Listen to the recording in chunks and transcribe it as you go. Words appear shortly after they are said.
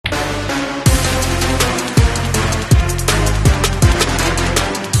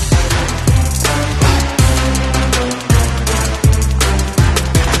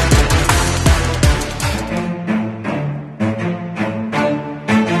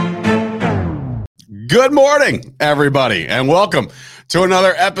Good morning, everybody, and welcome to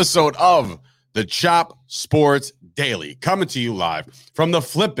another episode of the Chop Sports Daily, coming to you live from the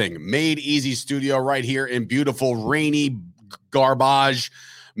flipping Made Easy studio right here in beautiful, rainy, garbage,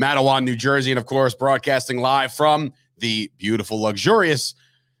 Matawan, New Jersey, and of course, broadcasting live from the beautiful, luxurious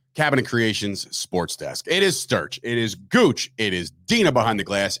Cabinet Creations Sports Desk. It is Sturch, it is Gooch, it is Dina behind the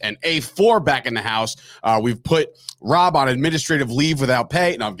glass, and A4 back in the house. We've put Rob on administrative leave without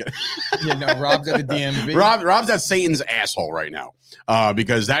pay. No, I'm kidding. Yeah, no, Rob's at the DMV. Rob's at Satan's asshole right now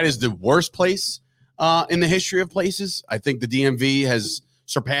because that is the worst place in the history of places. I think the DMV has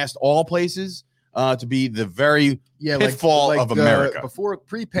surpassed all places to be the very pitfall of America. Before,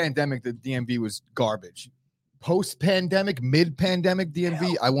 pre-pandemic, the DMV was garbage. Post-pandemic, mid-pandemic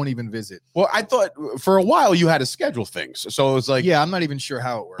DMV, I won't even visit. Well, I thought for a while you had to schedule things. So it was like, yeah, I'm not even sure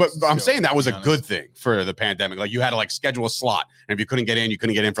how it works. But I'm saying that was a good thing for the pandemic. Like you had to like schedule a slot. And if you couldn't get in, you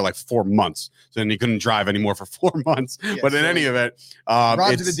couldn't get in for like 4 months. So then you couldn't drive anymore for 4 months. Yeah, but in any event,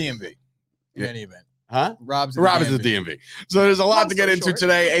 Rob's at the DMV. In any event. Huh? Rob's at the DMV. So there's a lot to get into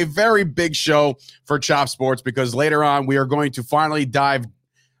today. A very big show for Chop Sports because later on we are going to finally dive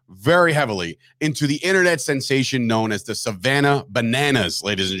very heavily into the internet sensation known as the Savannah Bananas,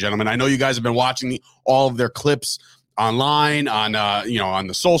 ladies and gentlemen. I know you guys have been watching all of their clips online, on on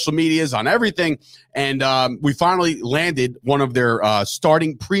the social medias, on everything, and we finally landed one of their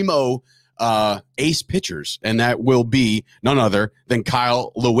starting primo ace pitchers, and that will be none other than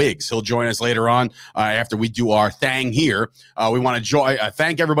Kyle Lewiggs. He'll join us later on after we do our thing here. We want to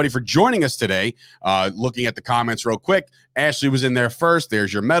thank everybody for joining us today. Looking at the comments real quick, Ashley was in there first.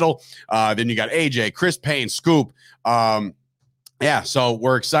 There's your medal. Then you got AJ, Chris Payne, Scoop. Yeah, so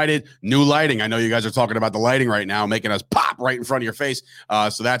we're excited. New lighting. I know you guys are talking about the lighting right now, making us pop right in front of your face.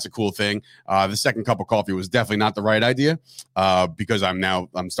 So that's a cool thing. The second cup of coffee was definitely not the right idea because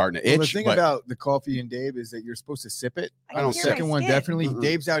I'm starting to itch. Well, the thing about the coffee and Dave is that you're supposed to sip it. I don't. Second one definitely.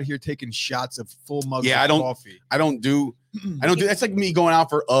 Dave's out here taking shots of full mugs of coffee. I don't do. That's like me going out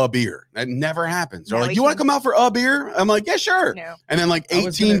for a beer. That never happens. They're like, "You want to come out for a beer?" I'm like, "Yeah, sure." No. And then like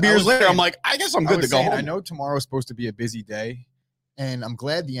 18 beers later, I'm like, "I guess I'm good to go home." I know tomorrow's supposed to be a busy day. And I'm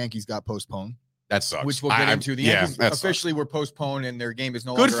glad the Yankees got postponed. That sucks. Which we'll get into. The Yankees officially were postponed, and their game is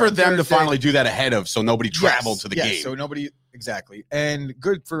no longer. Good for them to finally do that ahead of, so nobody traveled to the game. So nobody exactly, and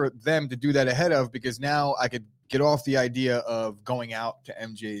good for them to do that ahead of because now I could get off the idea of going out to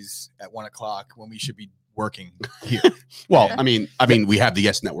MJ's at 1:00 when we should be working here. Well, I mean, we have the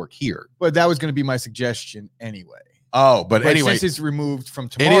Yes Network here, but that was going to be my suggestion anyway. Oh, but anyway, since it's removed from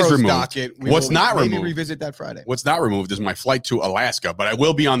tomorrow's docket, what's not removed? Revisit that Friday. What's not removed is my flight to Alaska, but I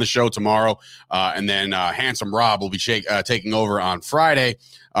will be on the show tomorrow, and then Handsome Rob will be taking over on Friday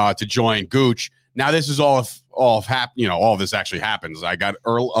to join Gooch. Now, this is all of this actually happens. I got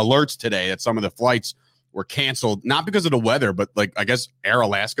alerts today that some of the flights were canceled, not because of the weather, but like I guess Air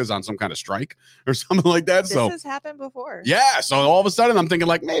Alaska's on some kind of strike or something like that. This has happened before. Yeah. So all of a sudden I'm thinking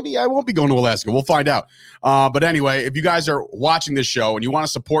like maybe I won't be going to Alaska. We'll find out. But anyway, if you guys are watching this show and you want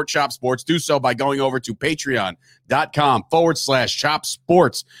to support Chop Sports, do so by going over to patreon.com/Chop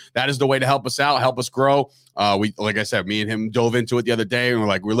Sports. That is the way to help us out, help us grow. Like I said, me and him dove into it the other day and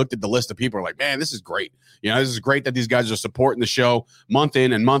we looked at the list of people. We're like, man, this is great. This is great that these guys are supporting the show month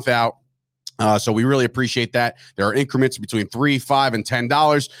in and month out. So we really appreciate that. There are increments between $3, $5, and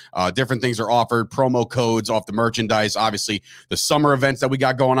 $10. Different things are offered, promo codes off the merchandise. Obviously, the summer events that we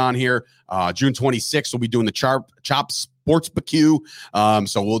got going on here. June 26th, we'll be doing the Chop Sports BBQ.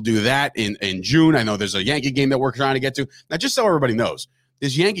 So we'll do that in June. I know there's a Yankee game that we're trying to get to. Now, just so everybody knows,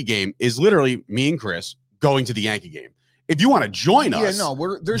 this Yankee game is literally me and Chris going to the Yankee game. If you want to join us,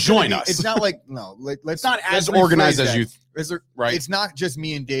 join us. It's not like it's not as organized as you. Right? It's not just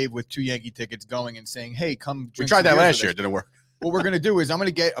me and Dave with 2 Yankee tickets going and saying, "Hey, come." We tried that last year. It didn't work. What we're gonna do is I'm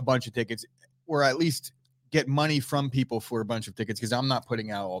gonna get a bunch of tickets, or at least get money from people for a bunch of tickets because I'm not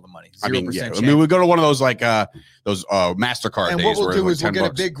putting out all the money. 0%. We go to one of those those MasterCard and days. What we'll do is we'll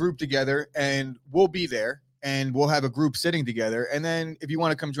get a big group together and we'll be there. And we'll have a group sitting together. And then if you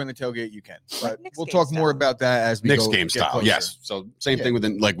want to come join the tailgate, you can. But we'll talk more about that as we Knicks go. Game style, yes. So same thing with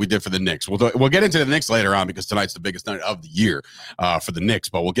like we did for the Knicks. We'll get into the Knicks later on because tonight's the biggest night of the year for the Knicks.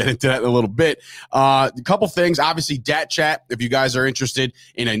 But we'll get into that in a little bit. A couple things. Obviously, Dat Chat, if you guys are interested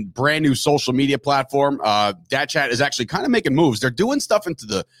in a brand new social media platform, Dat Chat is actually kind of making moves. They're doing stuff into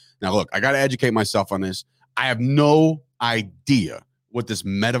the – now, look, I got to educate myself on this. I have no idea what this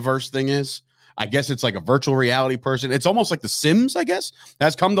metaverse thing is. I guess it's like a virtual reality person. It's almost like The Sims, I guess,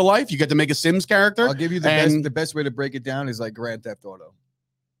 has come to life. You get to make a Sims character. I'll give you the best way to break it down is like Grand Theft Auto.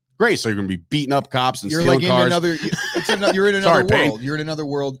 Great. So you're going to be beating up cops and stealing cars. You're in another world. You're in another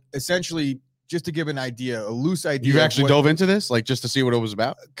world. Essentially, just to give an idea, a loose idea. You've actually dove into this, like just to see what it was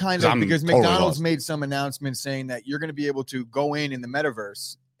about? Kind of, because totally McDonald's lost. made some announcement saying that you're going to be able to go in the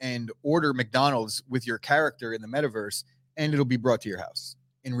metaverse and order McDonald's with your character in the metaverse, and it'll be brought to your house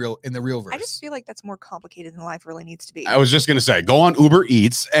in the real verse. I just feel like that's more complicated than life really needs to be. I was just gonna say, go on Uber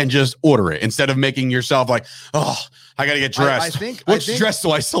Eats and just order it instead of making yourself like, oh, I gotta get dressed. Which dress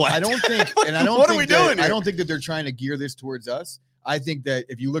do I select? I don't think, and I don't. What think are we that, doing here? I don't think that they're trying to gear this towards us. I think that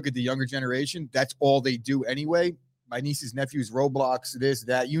if you look at the younger generation, that's all they do anyway. My nieces, nephews, Roblox, this,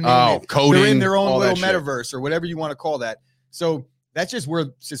 that, you name it. Coding, they're in their own all little that shit. metaverse or whatever you want to call that. So that's just where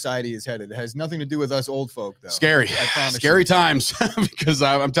society is headed. It has nothing to do with us old folk, though. Scary, I promise scary you. times. Because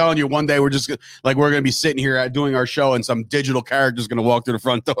I'm telling you, one day we're just we're gonna be sitting here doing our show, and some digital character's gonna walk through the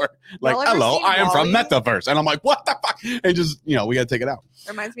front door, like, Y'all ever "Hello, seen I am from WALL-E? Metaverse," and I'm like, "What the fuck?" And just we gotta take it out.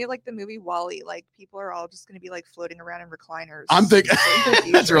 Reminds me of like the movie WALL-E. Like people are all just going to be like floating around in recliners. I'm thinking in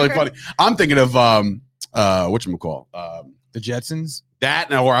the that's really future. funny. I'm thinking of whatchamacall, The Jetsons.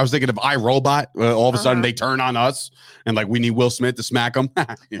 that, or I was thinking of iRobot. All of a sudden, Uh-huh. they turn on us, and like we need Will Smith to smack them.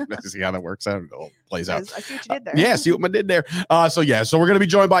 See how that works out. It all plays out. I see what you did there. Yeah, see what I did there. So we're gonna be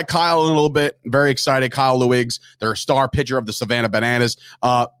joined by Kyle in a little bit. Very excited. Kyle Lewigs, their star pitcher of the Savannah Bananas.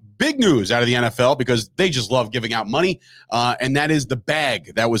 Big news out of the NFL because they just love giving out money, and that is the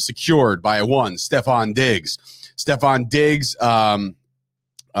bag that was secured by Stephon Diggs. Stephon Diggs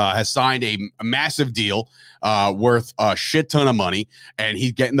has signed a massive deal worth a shit ton of money, and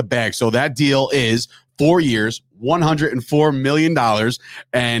he's getting the bag. So that deal is 4 years, $104 million,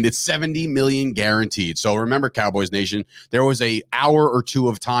 and it's $70 million guaranteed. So remember, Cowboys Nation, there was a hour or two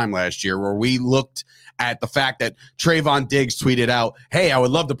of time last year where we looked at the fact that Trayvon Diggs tweeted out, "Hey, I would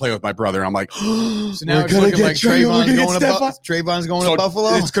love to play with my brother." And I'm like, So now it's looking like Trayvon's going to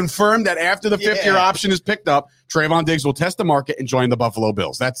Buffalo. It's confirmed that after the fifth-year Yeah. option is picked up, Trayvon Diggs will test the market and join the Buffalo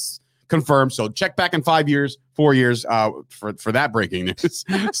Bills. That's confirmed. So check back in 5 years, 4 years for that breaking news.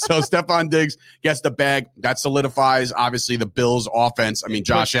 So Stephon Diggs gets the bag. That solidifies, obviously, the Bills' offense. I mean,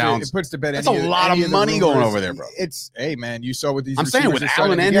 Josh Allen. It puts to bed. That's a lot of money going over there, bro. It's, hey, man, you saw what these I'm saying with receivers are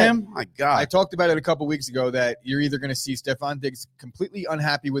Allen starting and to get. him, my I God. talked about it a couple weeks ago that you're either going to see Stephon Diggs completely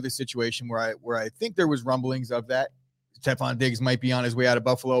unhappy with the situation where I think there was rumblings of that. Stephon Diggs might be on his way out of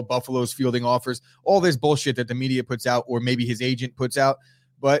Buffalo. Buffalo's fielding offers, all this bullshit that the media puts out or maybe his agent puts out,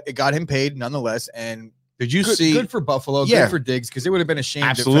 but it got him paid nonetheless. And Did you good, see? good for Buffalo, Yeah. good for Diggs, because it would have been a shame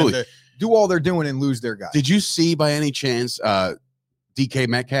Absolutely. to do all they're doing and lose their guy. Did you see by any chance DK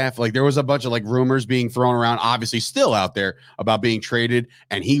Metcalf? Like there was a bunch of like rumors being thrown around, obviously still out there about being traded,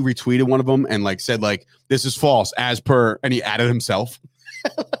 and he retweeted one of them and like said like this is false as per, and he added himself.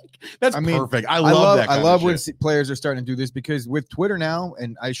 That's perfect. I love that. I kind love of when shit. players are starting to do this because with Twitter now,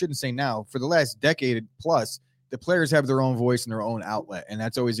 and I shouldn't say now, for the last decade plus, the players have their own voice and their own outlet, and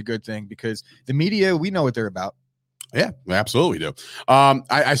that's always a good thing because the media, we know what they're about. Yeah, we absolutely do.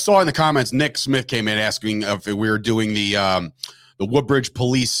 I saw in the comments Nick Smith came in asking if we were doing the Woodbridge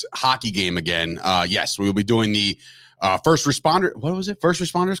Police hockey game again. Yes, we will be doing the first responder. What was it? First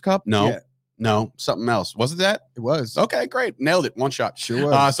Responders Cup? No, Yeah. no, something else. Was it that? It was. Okay, great, nailed it. One shot. Sure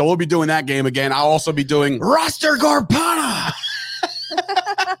was. So we'll be doing that game again. I'll also be doing Roster Garpana.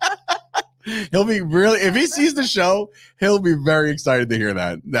 He'll be really, if he sees the show, he'll be very excited to hear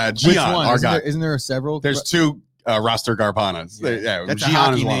that. Which Gian, one? our guy. Isn't there several? There's two Roster Garpanas. Yeah, That's Gian a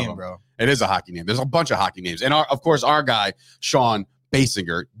hockey is one of name, them. bro. It is a hockey name. There's a bunch of hockey names. And of course, our guy, Sean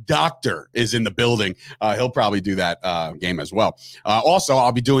Basinger, Doctor, is in the building. He'll probably do that game as well. Also,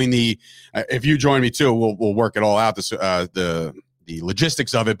 I'll be doing if you join me too, we'll work it all out, the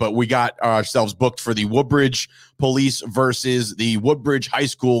logistics of it. But we got ourselves booked for the Woodbridge Police versus the Woodbridge High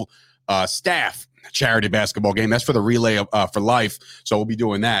School staff charity basketball game. That's for the Relay for Life. So we'll be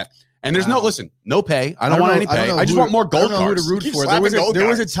doing that. And there's no pay. I don't want any pay. I just want more gold cards. Who to root for. There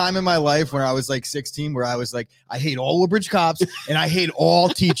was a time in my life when I was like 16 where I was like, I hate all Woodbridge cops and I hate all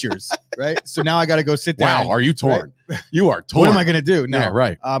teachers. Right. So now I got to go sit down. Wow. Are you torn? Right? You are torn. What am I going to do? No, yeah,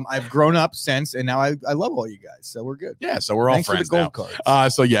 right. I've grown up since, and now I love all you guys. So we're good. Yeah. So we're all friends for the now. gold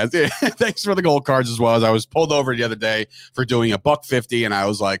cards. So yeah, thanks for the gold cards as well. As I was pulled over the other day for doing $150, and I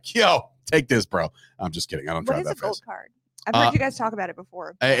was like, yo, take this, bro. I'm just kidding. I don't drive that fast. What is a gold card? I've heard you guys talk about it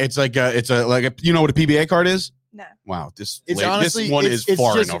before. It's like you know what a PBA card is? No. Wow, this honestly, this one is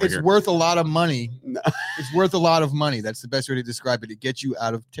foreign over it's here. It's worth a lot of money. It's worth a lot of money. That's the best way to describe it. It gets you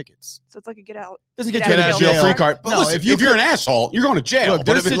out of tickets. So it's like a get out. Doesn't get you out of jail free card. But no, listen, if you're an asshole, you're going to jail. Look,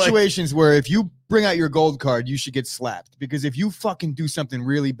 there's situations where if you bring out your gold card, you should get slapped. Because if you fucking do something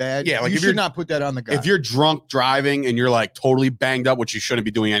really bad, Yeah, like you if should you're- not put that on the guy. If you're drunk driving and you're like totally banged up, which you shouldn't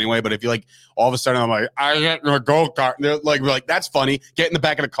be doing anyway, but if you're like all of a sudden I'm like, I get a gold card, they're like that's funny. Get in the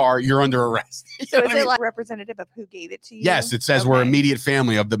back of the car, you're under arrest. You So know is what I it mean? like representative of who gave it to you? Yes, it says we're Okay. immediate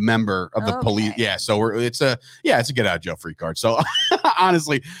family of the member of the police. Okay. Yeah, so it's a get out of jail free card. So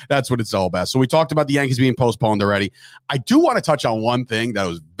honestly, that's what it's all about. So we talked about the Yankees being postponed already. I do want to touch on one thing that I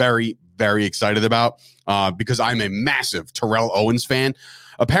was very, very excited about because I'm a massive Terrell Owens fan.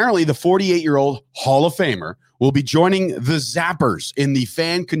 Apparently, the 48-year-old Hall of Famer will be joining the Zappers in the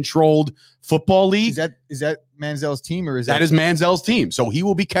fan-controlled football league. is that Manziel's team or is That is Manziel's team. So he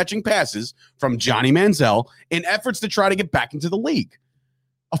will be catching passes from Johnny Manziel in efforts to try to get back into the league.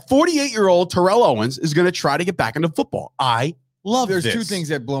 A 48-year-old Terrell Owens is going to try to get back into football. I love There's this. two things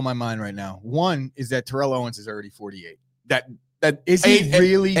that blow my mind right now. One is that Terrell Owens is already 48. that Is he it-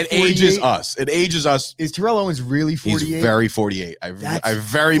 really? it 48? ages us. It ages us. Is Terrell Owens really He's 48? very 48. I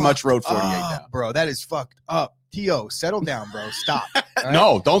very much wrote 48 down. Bro, that is fucked up. T.O., settle down, bro. Stop. All right?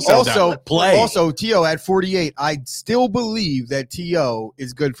 No, don't settle down. Play. Also, T.O. at 48, I still believe that T.O.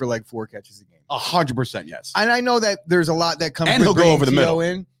 is good for like 4 catches a game. 100% yes. And I know that there's a lot that comes And with he'll go bringing over the T.O. middle.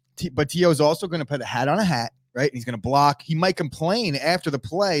 in, but T.O. is also going to put a hat on a hat, right? And he's going to block. He might complain after the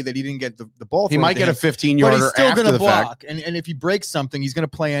play that he didn't get the ball. He thrown might to get a him, 15-yarder but he's still after going to the fact. block. And if he breaks something, he's going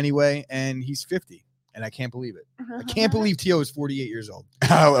to play anyway, and he's 50. And I can't believe it. I can't believe T.O. is 48 years old.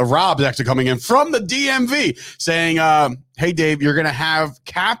 Rob's actually coming in from the DMV saying, hey, Dave, you're going to have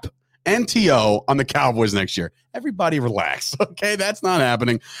Cap and T.O. on the Cowboys next year. Everybody relax. Okay, that's not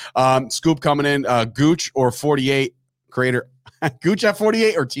happening. Scoop coming in. Gooch or 48 creator. Gooch at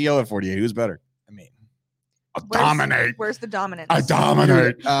 48 or T.O. at 48? Who's better? I mean, Dominate. Where's the dominance? I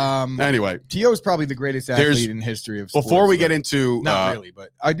dominate. dude, Anyway, T.O. is probably the greatest There's- athlete in history of sports. before we but- get into Not really,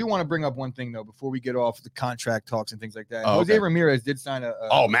 but I do want to bring up one thing though before we get off the contract talks and things like that. Oh, Jose okay. Ramirez did sign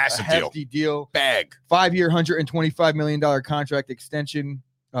a massive deal. hefty deal, bag. 5-year, $125 million contract extension.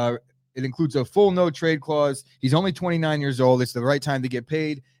 It includes a full no trade clause. He's only 29 years old. It's the right time to get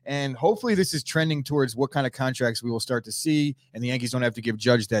paid, and hopefully this is trending towards what kind of contracts we will start to see. And the Yankees don't have to give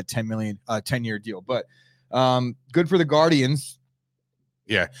Judge that 10-year deal, but good for the Guardians.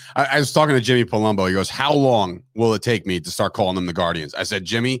 I was talking to Jimmy Palumbo. He goes, how long will it take me to start calling them the Guardians? I said,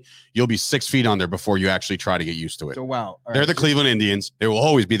 Jimmy, you'll be 6 feet under before you actually try to get used to it. So wow, all They're right. the Cleveland Indians. They will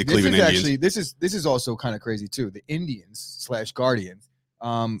always be the This Cleveland is Indians. actually this is also kind of crazy too. The Indians / Guardians.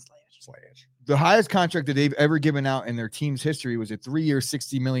 The highest contract that they've ever given out in their team's history was a 3-year,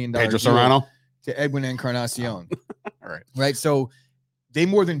 $60 million Pedro deal Serrano. to Edwin Encarnacion. All right. Right. So they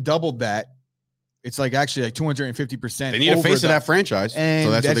more than doubled that. It's like actually like 250%. They need a over face of the- that franchise. And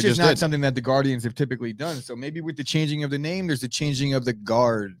So that's what they just just not did. something that the Guardians have typically done. So maybe with the changing of the name, there's the changing of the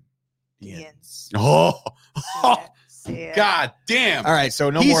guard. Indians. Oh, Yeah. God damn. All right. So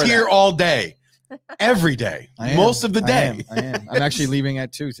no He's more of here that. all day, every day, I am. most of the day. I am. I'm actually leaving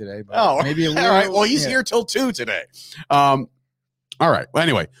at 2 today. But Oh, maybe a all little. right. Well, he's yeah. here till 2 today. All right. Well,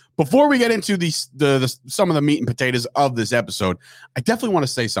 anyway, before we get into the some of the meat and potatoes of this episode, I definitely want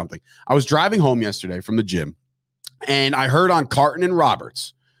to say something. I was driving home yesterday from the gym, and I heard on Carton and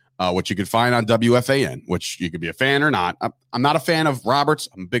Roberts, which you could find on WFAN, which you could be a fan or not. I'm not a fan of Roberts.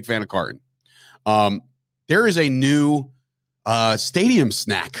 I'm a big fan of Carton. There is a new stadium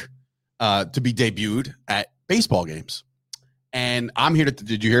snack to be debuted at baseball games. And I'm here to,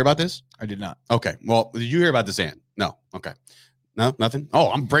 did you hear about this? I did not. Okay. Well, did you hear about this, Ann? No. Okay. No, nothing.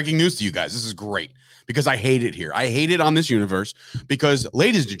 Oh, I'm breaking news to you guys. This is great because I hate it here. I hate it on this universe because,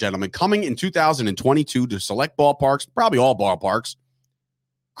 ladies and gentlemen, coming in 2022 to select ballparks, probably all ballparks,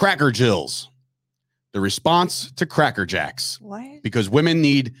 Cracker Jills, the response to Cracker Jacks, What? because women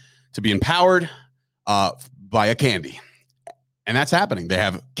need to be empowered by a candy. And that's happening. They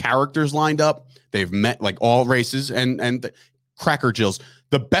have characters lined up. They've met like all races and the Cracker Jills.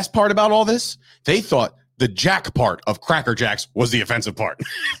 The best part about all this, they thought the Jack part of Cracker Jacks was the offensive part.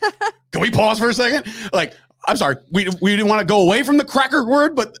 Can we pause for a second? Like, I'm sorry, we didn't want to go away from the cracker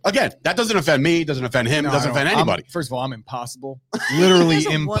word, but again, that doesn't offend me, doesn't offend him, No, doesn't I don't. offend anybody. First of all, I'm impossible. Literally As a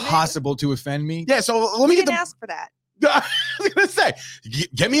woman? impossible to offend me. Yeah, so let me You get didn't the. ask for that. I was gonna say,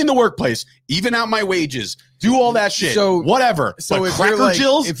 get me in the workplace, even out my wages, do all that shit. So- whatever. So But if Cracker you're like,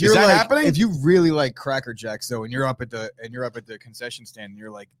 Jills, if you're is that like, happening? if you really like Cracker Jacks, though, and you're up at the concession stand, and you're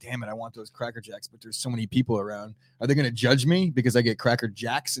like, damn it, I want those Cracker Jacks, but there's so many people around. Are they going to judge me because I get Cracker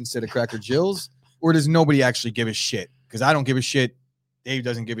Jacks instead of Cracker Jills, or does nobody actually give a shit? Because I don't give a shit. Dave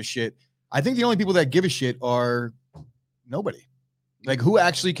doesn't give a shit. I think the only people that give a shit are nobody. Like, who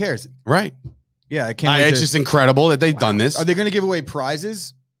actually cares? right. Yeah, I can't. wait It's to- just incredible that they've done this. Are they going to give away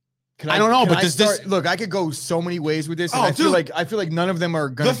prizes? I don't know, but look, I could go so many ways with this. And Oh, I feel like none of them are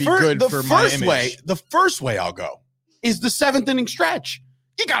going to be good for my image. The first way I'll go is the 7th inning stretch.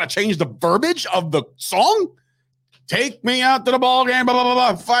 You got to change the verbiage of the song. Take me out to the ball game, blah, blah,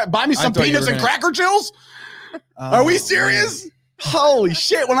 blah, blah. Buy me some peanuts and Cracker Jills. Are we serious? Man. Holy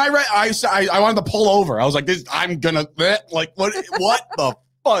shit. When I read, I wanted to pull over. I was like, I'm going to, like, what the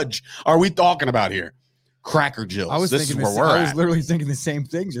fudge are we talking about here? Cracker Jills. This is where we're at. I was literally thinking the same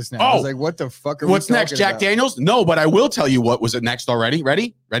thing just now. I was like, what the fuck are what's next, Jack Daniels? No, but I will tell you what was it next already.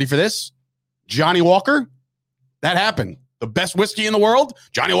 Ready for this? Johnny Walker. That happened. The best whiskey in the world.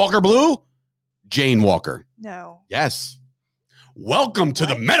 Johnny Walker Blue. Jane Walker. No. Yes. Welcome to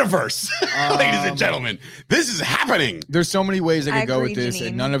the metaverse, ladies and gentlemen. This is happening. There's so many ways I could go with this,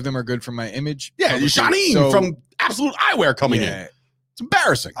 and none of them are good for my image. Yeah, Janine from Absolute Eyewear coming in. It's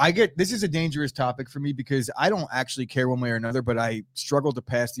embarrassing. This is a dangerous topic for me because I don't actually care one way or another, but I struggle to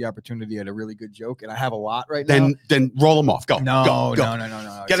pass the opportunity at a really good joke, and I have a lot right now. Then roll them off. Go. No.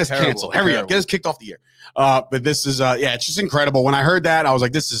 Get us canceled. Hurry up. Get us kicked off the air. But this is it's just incredible. When I heard that, I was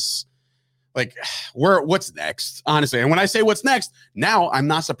like, this is like, what's next? Honestly. And when I say what's next, now I'm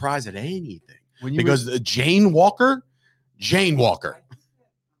not surprised at anything. Because Jane Walker.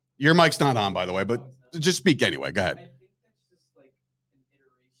 Your mic's not on, by the way, but just speak anyway. Go ahead.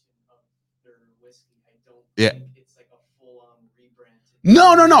 Yeah. It's like a full-on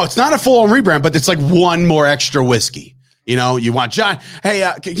rebrand. No. It's not a full-on rebrand, but it's like one more extra whiskey. You know, you want John. Hey,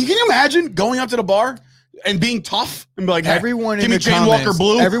 can you imagine going up to the bar and being tough and be like, hey, everyone in the Jane Walker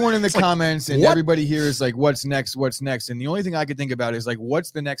Blue. Everyone in the comments and everybody here is like, what's next? And the only thing I could think about is like,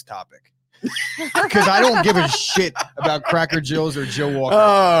 what's the next topic? Because I don't give a shit about Cracker Jills or Joe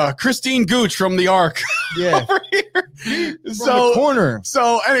Walker. Christine Gooch from the Ark. Yeah. Over here. From the corner.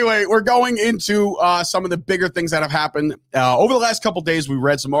 So anyway, we're going into some of the bigger things that have happened. Over the last couple of days, we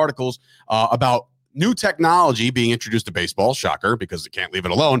read some articles about new technology being introduced to baseball. Shocker, because they can't leave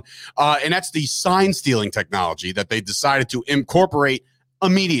it alone. And that's the sign stealing technology that they decided to incorporate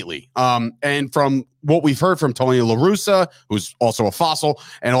immediately. And from what we've heard from Tony La Russa, who's also a fossil,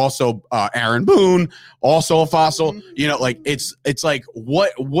 and also Aaron Boone, also a fossil, you know, like it's like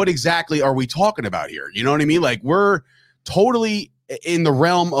what exactly are we talking about here? You know what I mean? Like we're totally in the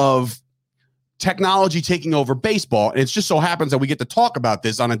realm of technology taking over baseball. And it just so happens that we get to talk about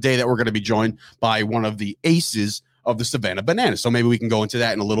this on a day that we're going to be joined by one of the aces of the Savannah Bananas. So maybe we can go into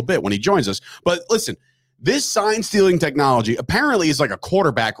that in a little bit when he joins us. But listen, this sign stealing technology apparently is like a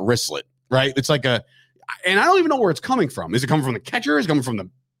quarterback wristlet, right? It's like and I don't even know where it's coming from. Is it coming from the catcher? Is it coming from the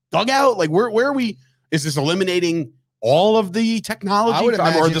dugout? Like where are we? Is this eliminating all of the technology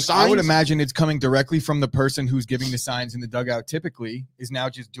or the signs? I would imagine it's coming directly from the person who's giving the signs in the dugout typically is now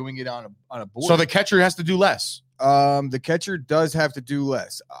just doing it on a board. So the catcher has to do less. The catcher does have to do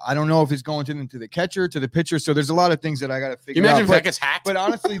less. I don't know if it's going to the catcher, to the pitcher. So there's a lot of things that I got to figure out. Imagine if that gets hacked. But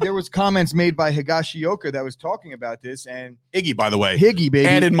honestly, there was comments made by Higashioka that was talking about this. And Iggy, by the way. Higgy, baby.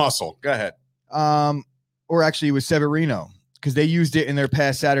 Added muscle. Go ahead. Or actually it was Severino because they used it in their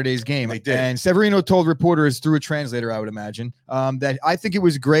past Saturday's game. They did. And Severino told reporters through a translator, I would imagine, that I think it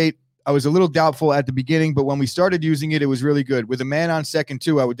was great. I was a little doubtful at the beginning, but when we started using it, it was really good. With a man on second,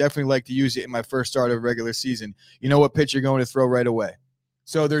 too, I would definitely like to use it in my first start of a regular season. You know what pitch you're going to throw right away.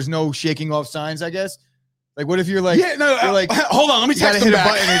 So there's no shaking off signs, I guess. Like, what if you're like, you're like, hold on, let me text him back.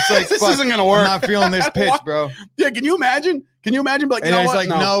 Button, it's like, this isn't going to work. I'm not feeling this pitch, bro. Yeah, can you imagine? Like, and it's like,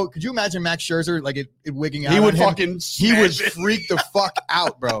 no. Could you imagine Max Scherzer, like it wigging out? He would fucking he would freak the fuck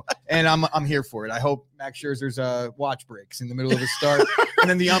out, bro. And I'm here for it. I hope Max Scherzer's watch breaks in the middle of his start, and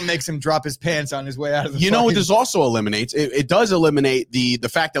then the makes him drop his pants on his way out of the. You know what this also eliminates? It does eliminate the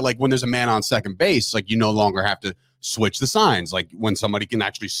fact that like when there's a man on second base, like you no longer have to switch the signs. Like when somebody can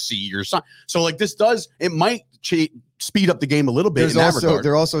actually see your sign. So like this does it might speed up the game a little bit.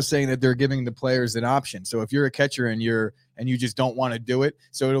 They're also saying that they're giving the players an option. So if you're a catcher and you just don't want to do it,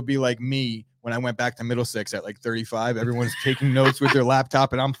 so it'll be like me when I went back to Middlesex at like 35. Everyone's taking notes with their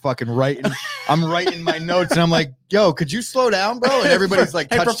laptop, and I'm fucking writing. I'm writing my notes, and I'm like, "Yo, could you slow down, bro?" And everybody's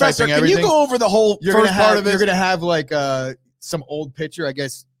like, "Hey, Professor, can you go over the whole first part of it?" You're gonna have like some old pitcher, I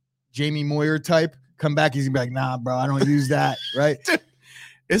guess, Jamie Moyer type, come back. He's gonna be like, "Nah, bro, I don't use that." Right?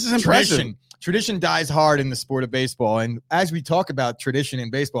 This is impressive. Tradition dies hard in the sport of baseball. And as we talk about tradition in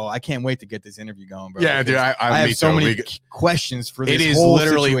baseball, I can't wait to get this interview going, bro. Yeah, dude, I have so many questions for this. It is whole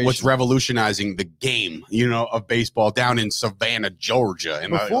literally situation. What's revolutionizing the game, of baseball down in Savannah, Georgia.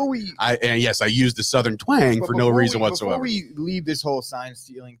 And I use the Southern twang for no reason whatsoever. Before we leave this whole sign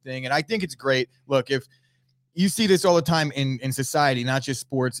stealing thing, and I think it's great. Look, if you see this all the time in society, not just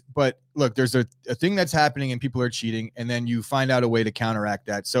sports. But look, there's a thing that's happening and people are cheating, and then you find out a way to counteract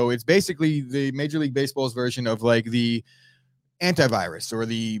that. So it's basically the Major League Baseball's version of like the antivirus or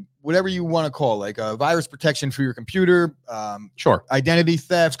the whatever you want to call, like a virus protection for your computer, Sure. identity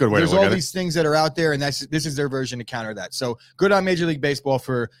theft. Good way to There's look all at it. these things that are out there, and this is their version to counter that. So good on Major League Baseball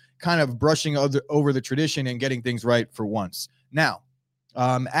for kind of brushing over the tradition and getting things right for once. Now,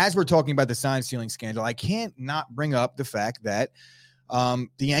 as we're talking about the sign stealing scandal, I can't not bring up the fact that the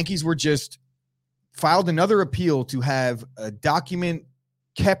Yankees were just filed another appeal to have a document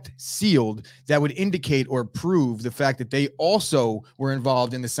kept sealed that would indicate or prove the fact that they also were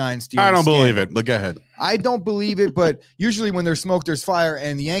involved in the sign stealing. I don't scandal. believe it. Look ahead. I don't believe it, but usually when there's smoke, there's fire,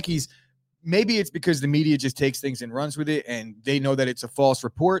 and the Yankees, maybe it's because the media just takes things and runs with it, and they know that it's a false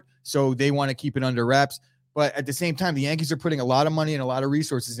report, so they want to keep it under wraps. But at the same time, the Yankees are putting a lot of money and a lot of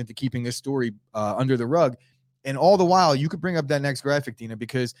resources into keeping this story under the rug. And all the while, you could bring up that next graphic, Dina,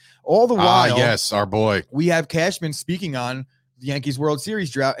 because all the while, yes, our boy. we have Cashman speaking on the Yankees World Series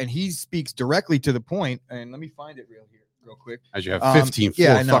drought, and he speaks directly to the point. And let me find it real quick. As you have 15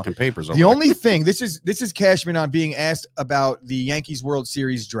 yeah, I know. fucking papers over The there. only thing, this is Cashman on being asked about the Yankees World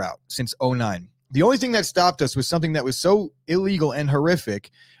Series drought since 2009. The only thing that stopped us was something that was so illegal and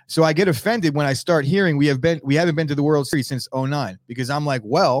horrific. So I get offended when I start hearing we haven't been to the World Series since 2009, because I'm like,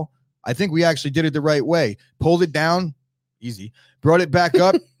 well, I think we actually did it the right way. Pulled it down, easy. Brought it back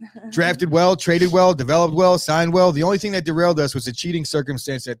up, drafted well, traded well, developed well, signed well. The only thing that derailed us was a cheating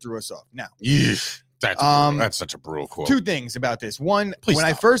circumstance that threw us off. Now, Yeesh. That's such a brutal quote. two things about this. One, Please when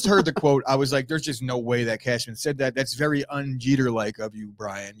I stop. first heard the quote, I was like, there's just no way that Cashman said that. That's very un-Jeter-like of you,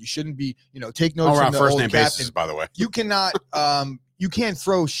 Brian. You shouldn't be, take notes All from around the first old name captain. basis, by the way. You cannot you can't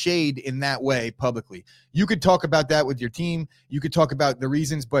throw shade in that way publicly. You could talk about that with your team. You could talk about the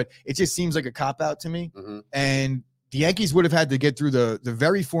reasons, but it just seems like a cop-out to me. Mm-hmm. And the Yankees would have had to get through the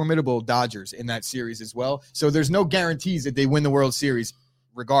very formidable Dodgers in that series as well. So there's no guarantees that they win the World Series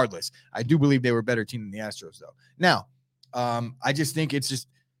regardless. I do believe they were a better team than the Astros, though. Now, I just think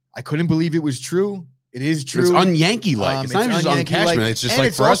I couldn't believe it was true. It is true. It's un-Yankee-like. It's not even just un-Yankee-like. un-Cashman. It's just And like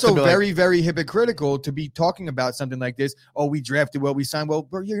it's for us to also be very, very hypocritical to be talking about something like this. Oh, we drafted well, we signed well.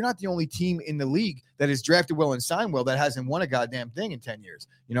 But you're not the only team in the league that is drafted well and signed well that hasn't won a goddamn thing in 10 years.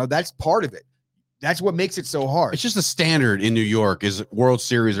 That's part of it. That's what makes it so hard. It's just the standard in New York is World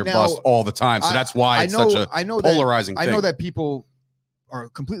Series or Now, bust all the time. So that's why it's such a polarizing thing. I know that people are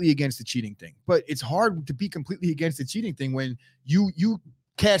completely against the cheating thing, but it's hard to be completely against the cheating thing when you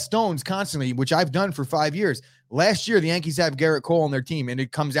cast stones constantly, which I've done for 5 years. Last year, the Yankees have Garrett Cole on their team, and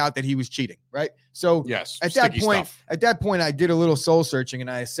it comes out that he was cheating, right? So yes, at that point, I did a little soul searching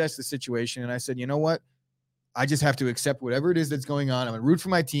and I assessed the situation, and I said, you know what? I just have to accept whatever it is that's going on. I'm going to root for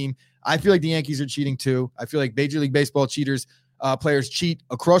my team. I feel like the Yankees are cheating too. I feel like Major League Baseball players cheat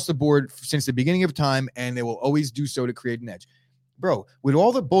across the board since the beginning of time, and they will always do so to create an edge. Bro, with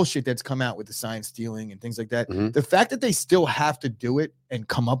all the bullshit that's come out with the sign stealing and things like that, the fact that they still have to do it and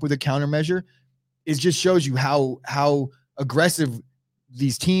come up with a countermeasure just shows you how aggressive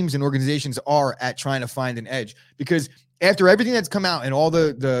these teams and organizations are at trying to find an edge. Because after everything that's come out and all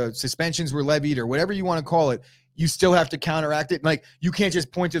the suspensions were levied or whatever you want to call it, you still have to counteract it. Like, you can't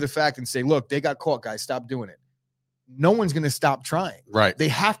just point to the fact and say, look, they got caught, guys, stop doing it. No one's going to stop trying. Right. They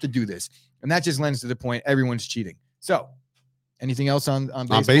have to do this. And that just lends to the point everyone's cheating. So anything else on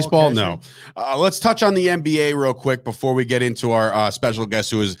baseball? On baseball, no. Let's touch on the NBA real quick before we get into our special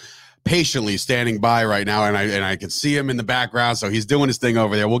guest who is patiently standing by right now, and I can see him in the background, so he's doing his thing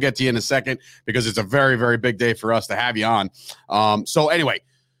over there. We'll get to you in a second because it's a very, very big day for us to have you on.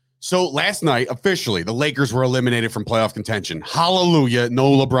 So last night, officially, the Lakers were eliminated from playoff contention. Hallelujah,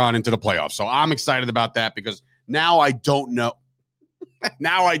 no LeBron into the playoffs. So I'm excited about that because now I don't know.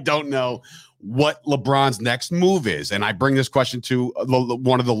 Now I don't know what LeBron's next move is. And I bring this question to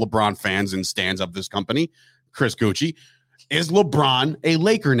one of the LeBron fans and stands of this company, Chris Gucci. Is LeBron a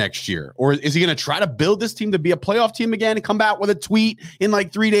Laker next year? Or is he going to try to build this team to be a playoff team again and come back with a tweet in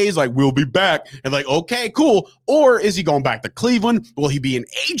like 3 days, like, we'll be back? And like, okay, cool. Or is he going back to Cleveland? Will he be an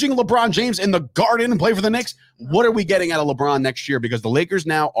aging LeBron James in the Garden and play for the Knicks? What are we getting out of LeBron next year? Because the Lakers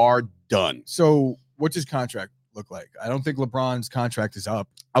now are done. So what's his contract look like? I don't think LeBron's contract is up.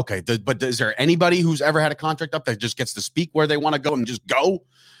 Okay, but is there anybody who's ever had a contract up that just gets to speak where they want to go and just go?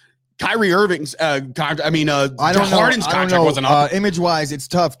 Kyrie Irving's contract. I mean, Harden's contract wasn't up. Image-wise, it's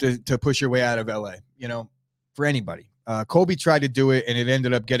tough to push your way out of LA, for anybody. Kobe tried to do it, and it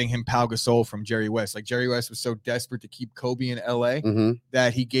ended up getting him Pau Gasol from Jerry West. Like Jerry West was so desperate to keep Kobe in LA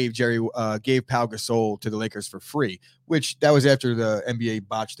that he gave Pau Gasol to the Lakers for free, which that was after the NBA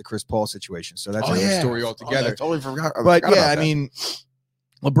botched the Chris Paul situation. So that's another story altogether. I totally forgot. But yeah, I mean,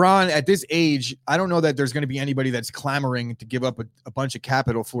 LeBron at this age, I don't know that there's going to be anybody that's clamoring to give up a bunch of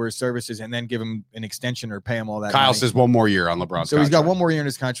capital for his services and then give him an extension or pay him all that. Kyle money. says one more year on LeBron's So he's got contract. one more year in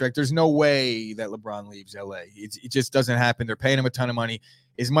his contract. There's no way that LeBron leaves LA. It just doesn't happen. They're paying him a ton of money.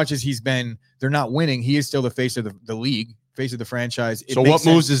 As much as they're not winning, he is still the face of the league, face of the franchise. So what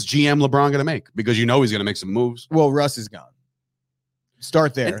moves is GM LeBron going to make? Because he's going to make some moves. Well, Russ is gone.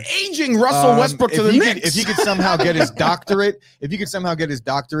 Start there. An aging Russell Westbrook to the Knicks. If he could somehow get his doctorate, in the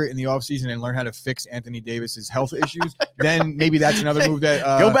offseason and learn how to fix Anthony Davis's health issues, then maybe that's another move that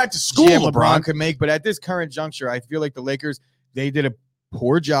go back to school, LeBron could make. But at this current juncture, I feel like the Lakers, they did a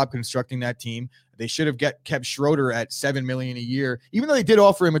poor job constructing that team. They should have kept Schroeder at $7 million a year, even though they did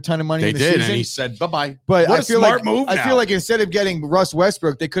offer him a ton of money. They did, and he said bye-bye. But what I a feel smart like move. I feel like instead of getting Russ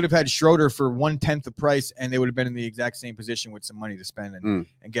Westbrook, they could have had Schroeder for 1/10 the price, and they would have been in the exact same position with some money to spend and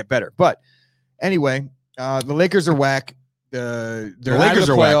get better. But anyway, the Lakers are whack. The Lakers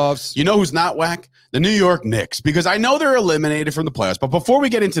are playoffs. Whack. You know who's not whack? The New York Knicks, because I know they're eliminated from the playoffs. But before we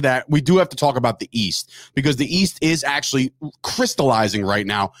get into that, we do have to talk about the East, because the East is actually crystallizing right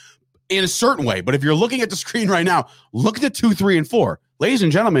now in a certain way. But if you're looking at the screen right now, look at the 2, 3, and 4. Ladies and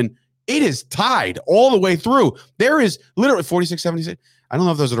gentlemen, it is tied all the way through. There is literally 46, 76. I don't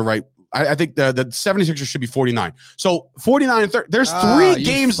know if those are the right. I think the 76ers should be 49. So 49 and 30. There's 3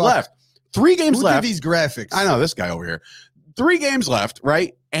 games left. 3 games Who left. did these graphics? I know this guy over here. 3 games left,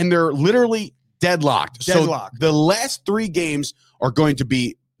 right? And they're literally deadlocked. So the last 3 games are going to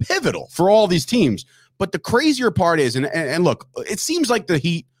be pivotal for all these teams. But the crazier part is, and look, it seems like the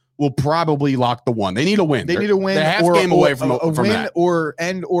Heat will probably lock the one. They need a win. They need a win. They're half or game away from a win that. or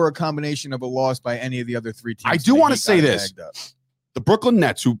a combination of a loss by any of the other 3 teams. I do want to say this. The Brooklyn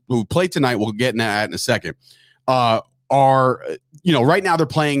Nets, who play tonight, we'll get into that in a second, are, right now they're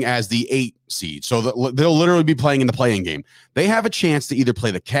playing as the 8 seed. So they'll literally be playing in the play-in game. They have a chance to either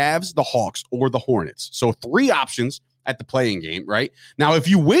play the Cavs, the Hawks, or the Hornets. So 3 options at the play-in game, right? Now, if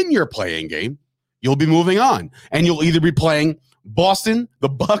you win your play-in game, you'll be moving on. And you'll either be playing Boston, the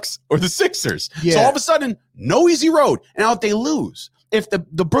Bucks, or the Sixers. Yeah. So all of a sudden, no easy road. And now if they lose, if the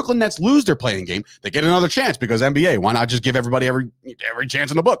Brooklyn Nets lose their playing game, they get another chance, because NBA, why not just give everybody every chance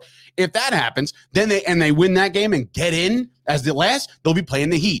in the book? If that happens, then they win that game and get in as the last, they'll be playing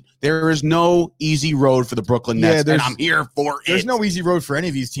the Heat. There is no easy road for the Brooklyn Nets, and I'm here for it. There's no easy road for any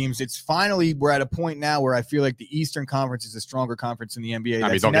of these teams. It's finally, we're at a point now where I feel like the Eastern Conference is a stronger conference in the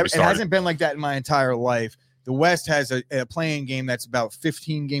NBA. It hasn't been like that in my entire life. The West has a playing game that's about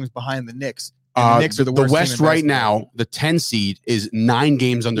 15 games behind the Knicks. The Knicks are the West right now, the 10 seed is 9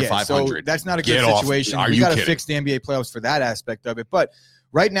 games under 500. So that's not a good situation. We got to fix the NBA playoffs for that aspect of it. But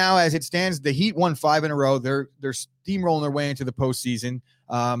right now, as it stands, the Heat won 5 in a row. They're steamrolling their way into the postseason.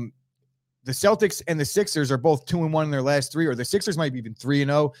 The Celtics and the Sixers are both 2-1 in their last 3, or the Sixers might be even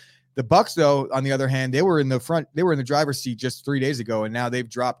 3-0. The Bucks, though, on the other hand, they were in the driver's seat just 3 days ago, and now they've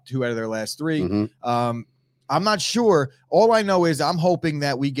dropped 2 out of their last 3. Mm-hmm. I'm not sure. All I know is I'm hoping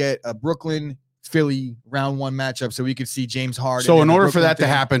that we get a Brooklyn-Philly round 1 matchup so we could see James Harden. So in order for that to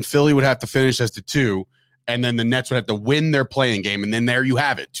happen, Philly would have to finish as the 2, and then the Nets would have to win their playing game, and then there you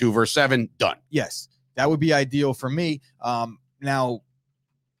have it. 2 versus 7, done. Yes, that would be ideal for me. Now,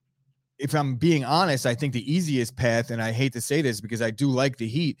 if I'm being honest, I think the easiest path, and I hate to say this because I do like the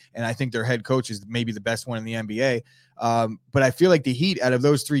Heat, and I think their head coach is maybe the best one in the NBA, but I feel like the Heat, out of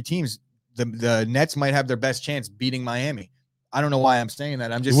those 3 teams, the Nets might have their best chance beating Miami. I don't know why I'm saying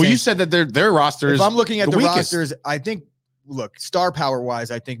that. I'm just saying, you said that their roster is. If I'm looking at the weakest rosters, I think, look, star power wise,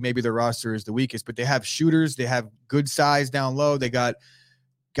 I think maybe their roster is the weakest, but they have shooters, they have good size down low, they got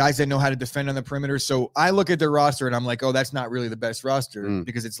guys that know how to defend on the perimeter. So I look at their roster and I'm like, oh, that's not really the best roster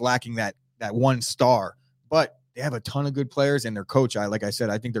because it's lacking that one star. But they have a ton of good players, and their coach, like I said,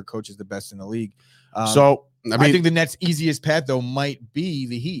 I think their coach is the best in the league. I think the Nets' easiest path, though, might be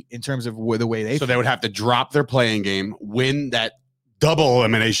the Heat in terms of the way they. So they would have to drop their playing game, win that double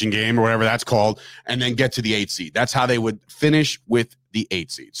elimination game or whatever that's called, and then get to the 8 seed. That's how they would finish with the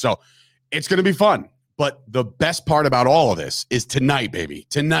 8 seed. So it's going to be fun. But the best part about all of this is tonight, baby.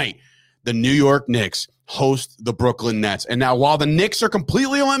 Tonight, the New York Knicks host the Brooklyn Nets. And now, while the Knicks are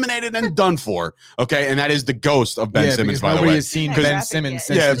completely eliminated and done for, okay, and that is the ghost of Ben Simmons, by the way. Nobody has seen Ben Simmons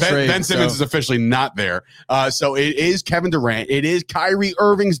since the trade. Ben Simmons is officially not there. So it is Kevin Durant. It is Kyrie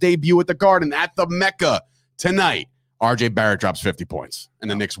Irving's debut at the Garden at the Mecca tonight RJ Barrett drops 50 points and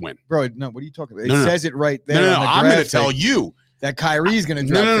the Knicks win. Bro, no, what are you talking about? It No. says it right there. No. on the I'm going to graphic tell you. that Kyrie's going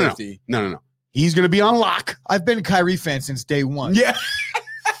to drop No. 50. No. He's going to be on lock. I've been a Kyrie fan since day one. Yeah.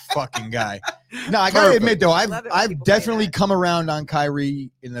 Fucking guy. No, I gotta Perfect. admit though, Love it when I've people say definitely that. come around on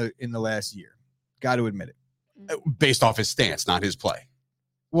Kyrie in the last year. Got to admit it. Based off his stance, not his play.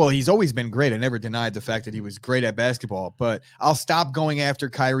 Well, he's always been great. I never denied the fact that he was great at basketball, but I'll stop going after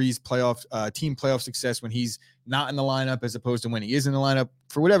Kyrie's team playoff success when he's not in the lineup as opposed to when he is in the lineup.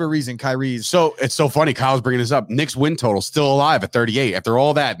 For whatever reason, Kyrie's So it's so funny. Kyle's bringing this up. Knicks win total still alive at 38. After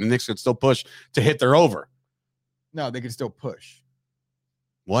all that, the Knicks could still push to hit their over. no, they can still push.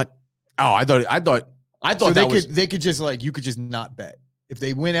 What? Oh, I thought So that was. they could just you could just not bet if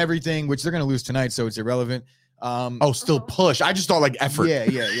they win everything, which they're going to lose tonight, so it's irrelevant. Still push. I just thought like effort. Yeah.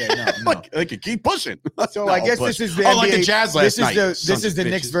 No. Like keep pushing. So No, I guess push. this is the Oh, NBA, like the Jazz last night. This Sons is of the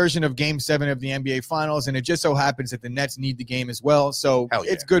Knicks bitches. version of Game 7 of the NBA Finals, and it just so happens that the Nets need the game as well. So Hell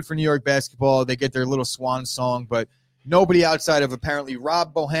yeah. it's good for New York basketball. They get their little swan song, but nobody outside of apparently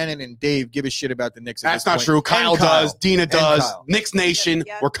Rob Bohannon and Dave give a shit about the Knicks. At That's this not point. true. And Kyle does. Dina does. Kyle. Knicks Nation.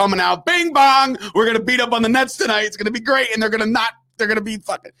 Yep. We're coming out. Bing bong. We're gonna beat up on the Nets tonight. It's gonna be great, and they're gonna be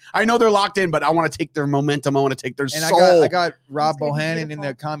fucking. I know they're locked in, but I want to take their momentum. I want to take their And soul. I got Rob It's gonna be Bohannon in beautiful.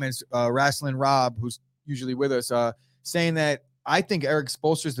 the comments, wrestling Rob, who's usually with us, saying that I think Eric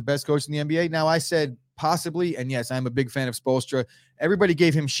Spoelstra is the best coach in the NBA. Now I said possibly, and yes, I'm a big fan of Spoelstra. Everybody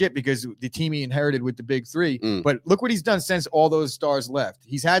gave him shit because the team he inherited with the big three. Mm. But look what he's done since all those stars left.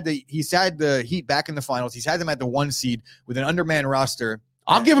 He's had the Heat back in the finals. He's had them at the 1 seed with an undermanned roster.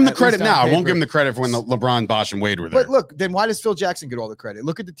 I'll give him the At credit least on now. I won't paper. give him the credit for when the LeBron, Bosh, and Wade were there. But look, then why does Phil Jackson get all the credit?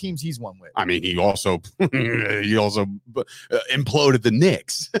 Look at the teams he's won with. I mean, he also imploded the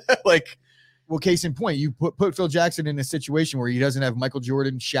Knicks. Like, Well, case in point, you put Phil Jackson in a situation where he doesn't have Michael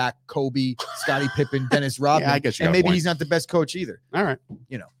Jordan, Shaq, Kobe, Scottie Pippen, Dennis Rodman, I guess you and got a maybe point. he's not the best coach either. all right,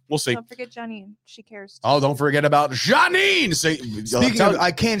 You know. we'll see. Don't forget Janine. She cares. Oh, don't forget about Janine. Speaking of,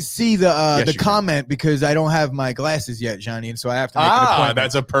 I can't see the Yes, the you can. comment because I don't have my glasses yet, Johnny, and so I have to make an appointment.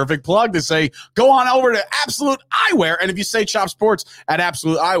 That's a perfect plug to say, go on over to Absolute Eyewear. And if you say Chop Sports at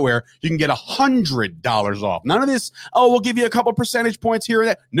Absolute Eyewear, you can get $100 off. None of this, we'll give you a couple percentage points here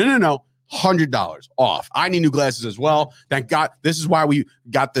and there. No. $100 off. I need new glasses as well. Thank God. This is why we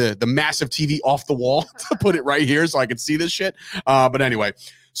got the massive TV off the wall to put it right here so I can see this shit. But anyway,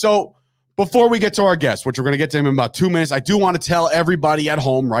 so before we get to our guest, which we're going to get to him in about 2 minutes, I do want to tell everybody at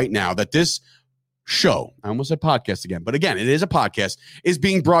home right now that this show, I almost said podcast again, but again, it is a podcast, is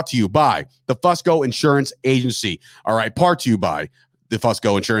being brought to you by the Fusco Insurance Agency. All right, part to you by the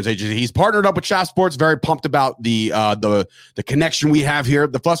Fusco Insurance Agency. He's partnered up with Shop Sports. Very pumped about the connection we have here.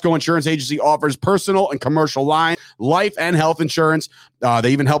 The Fusco Insurance Agency offers personal and commercial line, life and health insurance.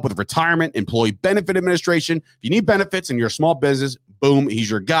 They even help with retirement, employee benefit administration. If you need benefits in your small business, boom, he's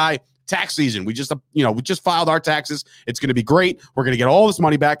your guy. Tax season. We just filed our taxes. It's going to be great. We're going to get all this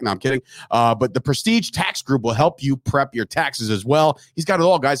money back. No, I'm kidding. But the Prestige Tax Group will help you prep your taxes as well. He's got it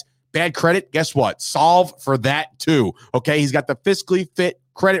all, guys. Bad credit, guess what? Solve for that too. Okay, he's got the fiscally fit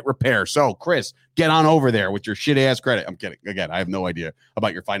credit repair. So, Chris, get on over there with your shit ass credit. I'm kidding. Again, I have no idea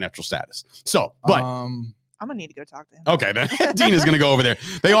about your financial status. So, but I'm gonna need to go talk to him. okay, then Dean is going to go over there.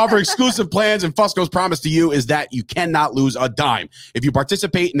 They offer exclusive plans, and Fusco's promise to you is that you cannot lose a dime. If you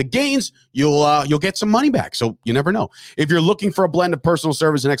participate in the gains, you'll get some money back. So you never know. If you're looking for a blend of personal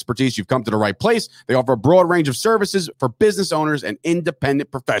service and expertise, you've come to the right place. They offer a broad range of services for business owners and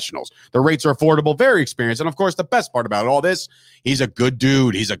independent professionals. The rates are affordable, very experienced, and of course, the best part about all this, he's a good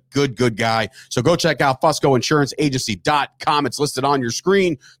dude. He's a good guy. So go check out FuscoInsuranceAgency.com. It's listed on your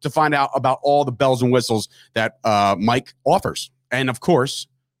screen to find out about all the bells and whistles that Mike offers. And of course,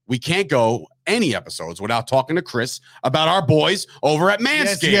 we can't go any episodes without talking to Chris about our boys over at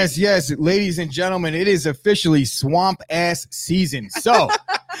Manscaped. Yes. Ladies and gentlemen, it is officially swamp ass season. So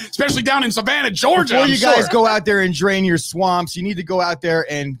Especially down in Savannah, Georgia. before I'm you guys sure. go out there and drain your swamps, you need to go out there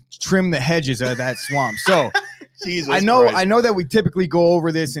and trim the hedges of that swamp. So Jesus I know Christ. that we typically go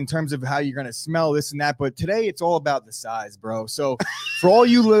over this in terms of how you're going to smell this and that, but today it's all about the size, bro. So for all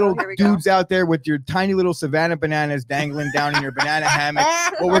you little Here we go. dudes out there with your tiny little Savannah bananas dangling down in your banana hammock,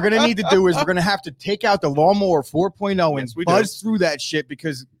 what we're going to need to do is we're going to have to take out the lawnmower 4.0 and Yes, we do. buzz through that shit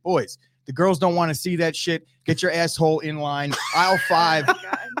because, boys, the girls don't want to see that shit. Get your asshole in line. Aisle 5. Oh my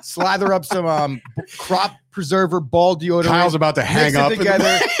God. Slather up some crop preserver ball deodorant. Kyle's about to hang Mix it up.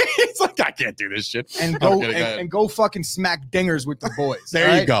 together. It's like, I can't do this shit. and I'm go kidding, go ahead. and go fucking smack dingers with the boys. There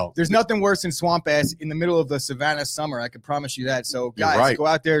all you right? go. There's nothing worse than swamp ass in the middle of the Savannah summer. I can promise you that. So You're guys, right. go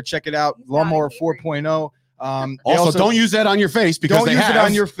out there, check it out. He's not Lawnmower a hater. 4.0. Also, don't use that on your face because don't use it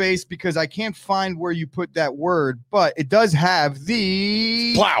on your face because I can't find where you put that word, but it does have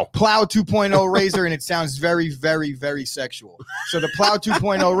the Plow 2.0 razor, and it sounds very, very, very sexual. So the Plow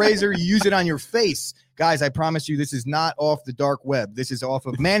 2.0 razor, you use it on your face. Guys, I promise you, this is not off the dark web. This is off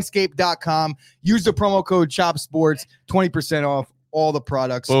of manscaped.com. Use the promo code CHOPSPORTS, 20% off all the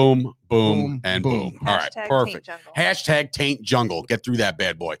products. Boom, and boom. All right, perfect. Taint Taint Jungle. Get through that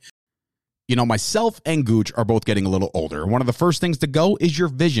bad boy. You know, myself and Gooch are both getting a little older. One of the first things to go is your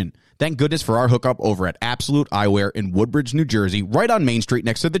vision. Thank goodness for our hookup over at Absolute Eyewear in Woodbridge, New Jersey, right on Main Street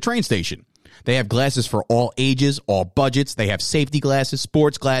next to the train station. They have glasses for all ages, all budgets. They have safety glasses,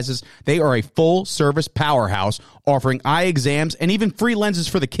 sports glasses. They are a full-service powerhouse offering eye exams and even free lenses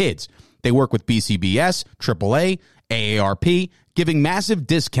for the kids. They work with BCBS, AAA, AARP, giving massive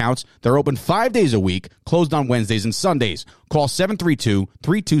discounts. They're open 5 days a week, closed on Wednesdays and Sundays. Call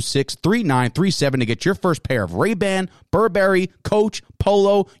 732-326-3937 to get your first pair of Ray-Ban, Burberry, Coach,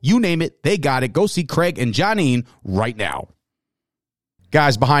 Polo, you name it, they got it. Go see Craig and Johnine right now.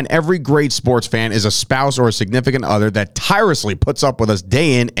 Guys, behind every great sports fan is a spouse or a significant other that tirelessly puts up with us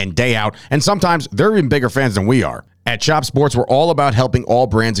day in and day out, and sometimes they're even bigger fans than we are. At Chop Sports, we're all about helping all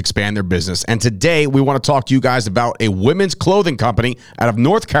brands expand their business, and today we want to talk to you guys about a women's clothing company out of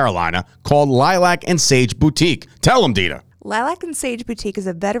North Carolina called Lilac and Sage Boutique. Tell them, Dina. Lilac and Sage Boutique is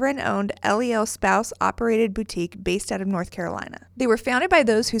a veteran-owned LEL spouse-operated boutique based out of North Carolina. They were founded by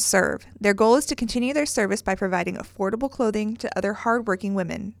those who serve. Their goal is to continue their service by providing affordable clothing to other hardworking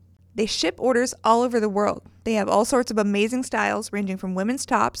women. They ship orders all over the world. They have all sorts of amazing styles, ranging from women's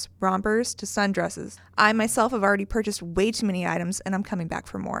tops, rompers, to sundresses. I myself have already purchased way too many items, and I'm coming back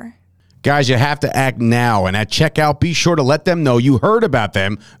for more. Guys, you have to act now, and at checkout, be sure to let them know you heard about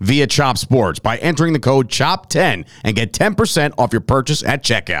them via Chop Sports by entering the code CHOP10 and get 10% off your purchase at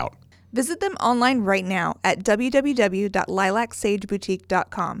checkout. Visit them online right now at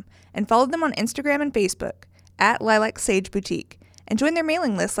www.lilacsageboutique.com and follow them on Instagram and Facebook at Lilac Sage Boutique, and join their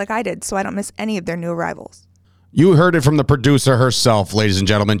mailing list like I did so I don't miss any of their new arrivals. You heard it from the producer herself, ladies and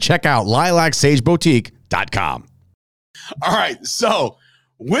gentlemen. Check out lilacsageboutique.com. All right, so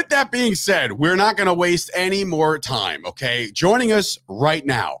with that being said, we're not going to waste any more time, okay? Joining us right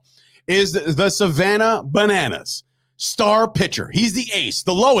now is the Savannah Bananas star pitcher. He's the ace,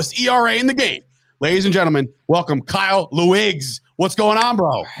 the lowest ERA in the game. Ladies and gentlemen, welcome Kyle Lewiggs. What's going on,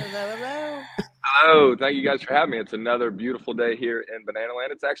 bro? Hello. Hello. Thank you guys for having me. It's another beautiful day here in Banana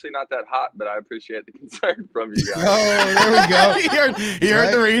Land. It's actually not that hot, but I appreciate the concern from you guys. Oh, there we go. He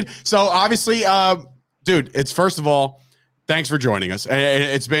heard the read. So obviously, dude, it's first of all, thanks for joining us.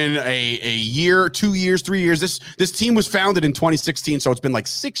 It's been a year, 2 years, 3 years. This team was founded in 2016, so it's been like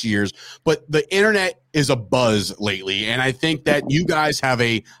 6 years. But the internet is a buzz lately, and I think that you guys have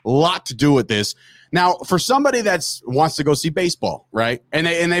a lot to do with this. Now, for somebody that wants to go see baseball, right, and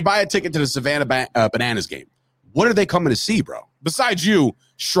they buy a ticket to the Savannah Bananas game, what are they coming to see, bro? Besides you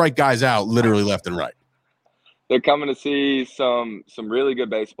strike guys out literally left and right. They're coming to see some really good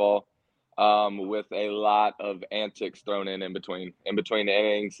baseball. With a lot of antics thrown in between the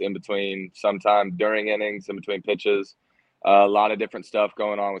innings, in between sometime during innings, in between pitches. A lot of different stuff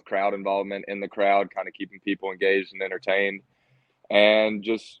going on with crowd involvement in the crowd, kind of keeping people engaged and entertained. And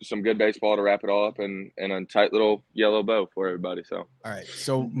just some good baseball to wrap it all up in a tight little yellow bow for everybody. So, all right.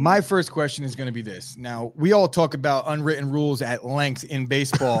 So my first question is going to be this. Now, we all talk about unwritten rules at length in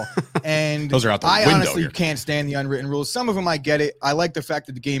baseball, and those are out the I window honestly here. Can't stand the unwritten rules. Some of them I get it. I like the fact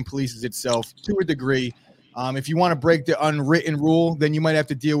that the game polices itself to a degree. If you want to break the unwritten rule, then you might have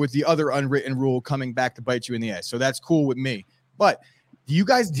to deal with the other unwritten rule coming back to bite you in the ass. So that's cool with me. But do you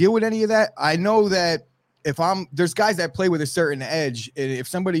guys deal with any of that? I know that there's guys that play with a certain edge, and if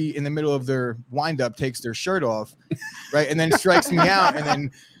somebody in the middle of their windup takes their shirt off, right, and then strikes me out and then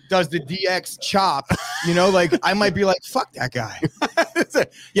does the DX chop, like I might be like, fuck that guy.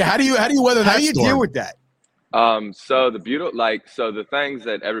 Yeah. How do you weather that? How do you storm? deal with that? So the things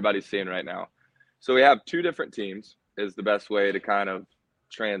that everybody's seeing right now. So we have two different teams is the best way to kind of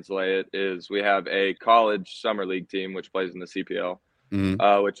translate it. Is we have a college summer league team, which plays in the CPL,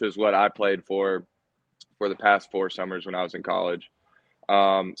 which is what I played for the past 4 summers when I was in college.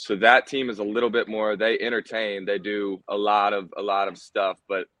 So that team is a little bit more, they entertain, they do a lot of stuff,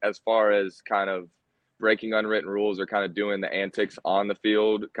 but as far as kind of breaking unwritten rules or kind of doing the antics on the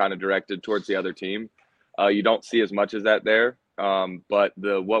field, kind of directed towards the other team, you don't see as much as that there. But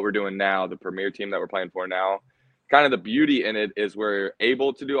what we're doing now, the premier team that we're playing for now, kind of the beauty in it is we're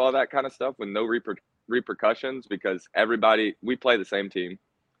able to do all that kind of stuff with no repercussions because we play the same team.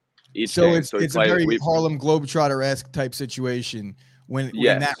 It's a very Harlem Globetrotter-esque type situation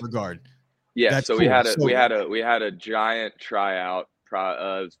in that regard. Yeah, That's so cool. we had a giant tryout. It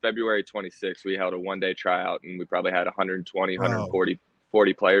was February 26th. We held a one-day tryout, and we probably had 120,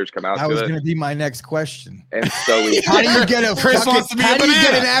 140 players come out That to was it. going to be my next question. And so we How do you get a Chris wants to be how a do you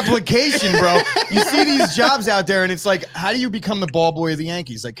get banana. an application, bro? You see these jobs out there, and it's like, how do you become the ball boy of the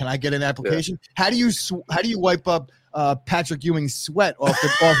Yankees? Like, can I get an application? How do you wipe up Patrick Ewing's sweat off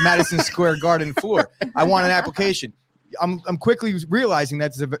Madison Square Garden floor? I want an application. I'm quickly realizing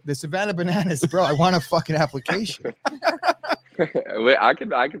that the Savannah Bananas, bro. I want a fucking application. I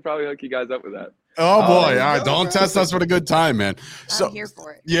could probably hook you guys up with that. Oh boy! Oh, All right, don't test us with a good time, man. So I'm here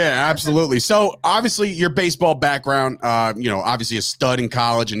for it. yeah, absolutely. So obviously your baseball background, obviously a stud in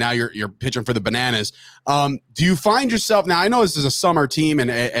college, and now you're pitching for the Bananas. Do you find yourself now? I know this is a summer team,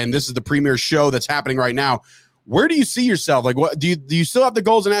 and this is the premier show that's happening right now. Where do you see yourself? Like, what do you still have the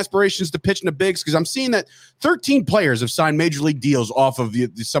goals and aspirations to pitch in the bigs? Because I'm seeing that 13 players have signed major league deals off of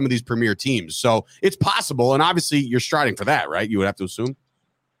some of these premier teams, so it's possible. And obviously, you're striding for that, right? You would have to assume.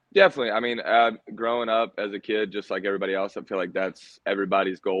 Definitely. I mean, growing up as a kid, just like everybody else, I feel like that's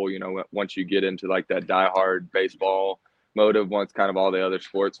everybody's goal. You know, once you get into like that diehard baseball motive, once kind of all the other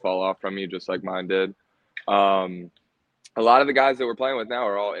sports fall off from you, just like mine did. A lot of the guys that we're playing with now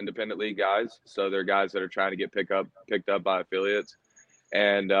are all independent league guys. So they're guys that are trying to get picked up by affiliates.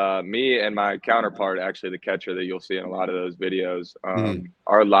 And me and my counterpart, actually the catcher that you'll see in a lot of those videos,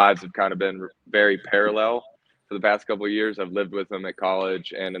 our lives have kind of been very parallel for the past couple of years. I've lived with them at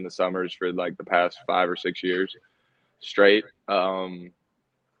college and in the summers for like the past 5 or 6 years straight.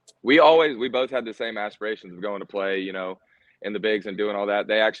 We both had the same aspirations of going to play, you know, in the bigs and doing all that.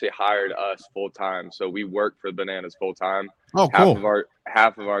 They actually hired us full time, so we work for the Bananas full time. Oh, cool.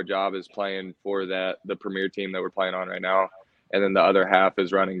 Half of our job is playing for the premier team that we're playing on right now, and then the other half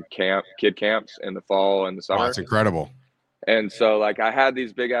is running kid camps in the fall and the summer. Oh, that's incredible. And so, like, I had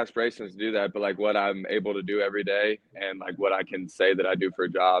these big aspirations to do that, but like what I'm able to do every day and like what I can say that I do for a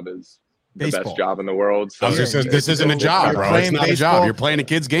job is the Baseball. best job in the world. So This isn't a job, bro. It's not a baseball. job. You're playing a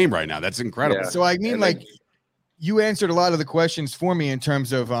kid's game right now. That's incredible. Yeah. So I mean, like, you answered a lot of the questions for me in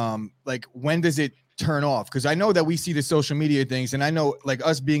terms of like, when does it turn off? Because I know that we see the social media things, and I know like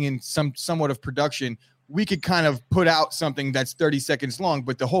us being in somewhat of production, we could kind of put out something that's 30 seconds long,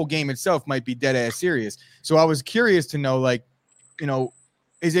 but the whole game itself might be dead ass serious. So I was curious to know, like, you know,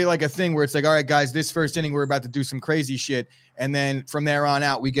 is it like a thing where it's like, all right, guys, this first inning, we're about to do some crazy shit, and then from there on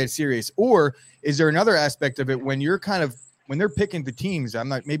out, we get serious? Or is there another aspect of it when they're picking the teams?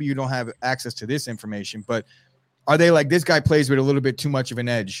 Maybe you don't have access to this information, but are they like, this guy plays with a little bit too much of an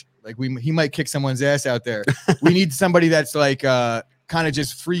edge? Like he might kick someone's ass out there. We need somebody that's like kind of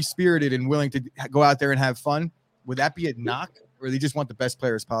just free spirited and willing to go out there and have fun. Would that be a knock, or they just want the best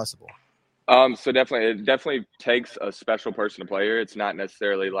players possible? So it definitely takes a special person to play here. It's not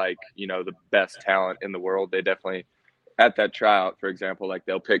necessarily like, you know, the best talent in the world. They definitely, at that tryout, for example, like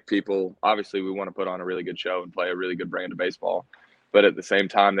they'll pick people. Obviously, we want to put on a really good show and play a really good brand of baseball. But at the same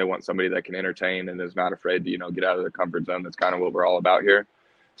time, they want somebody that can entertain and is not afraid to, you know, get out of their comfort zone. That's kind of what we're all about here.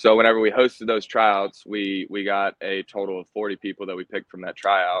 So whenever we hosted those tryouts, we got a total of 40 people that we picked from that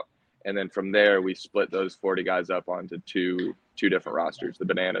tryout. And then from there, we split those 40 guys up onto two different rosters, the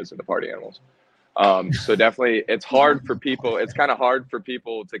Bananas and the Party Animals. So definitely it's hard for people. It's kind of hard for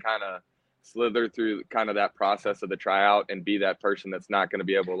people to kind of slither through kind of that process of the tryout and be that person that's not going to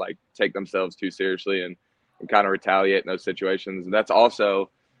be able to like take themselves too seriously and kind of retaliate in those situations. And that's also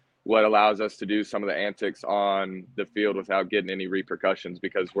what allows us to do some of the antics on the field without getting any repercussions,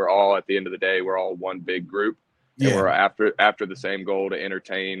 because we're all, at the end of the day, we're all one big group. And we're after the same goal to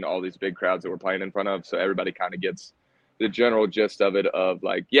entertain all these big crowds that we're playing in front of. So everybody kind of gets the general gist of it, of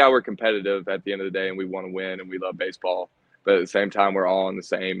like, yeah, we're competitive at the end of the day and we want to win and we love baseball. But at the same time, we're all on the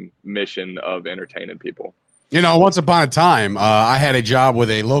same mission of entertaining people. You know, once upon a time, I had a job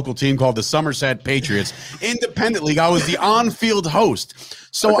with a local team called the Somerset Patriots. Independent league, I was the on-field host.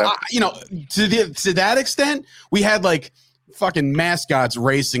 So, Okay. To that extent, we had like fucking mascots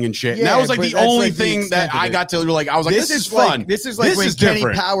racing and shit. And Yeah, that was like but the that's only like the thing that extent of I it. got to like. I was like, this is fun. This is like This when is Kenny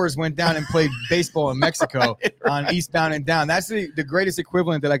different. Powers went down and played baseball in Mexico on Eastbound and Down. That's the greatest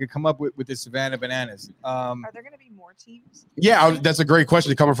equivalent that I could come up with the Savannah Bananas. Are there going to be more teams? Yeah, that's a great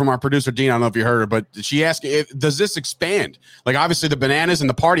question coming from our producer, Dean. I don't know if you heard her, but she asked, does this expand? Like, obviously, the Bananas and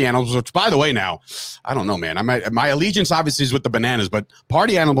the Party Animals, which, by the way, now, I don't know, man. My allegiance, obviously, is with the Bananas, but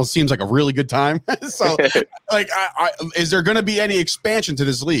Party Animals seems like a really good time. So, like, is there going to be any expansion to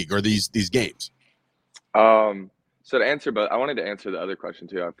this league or these games? So to answer, but I wanted to answer the other question,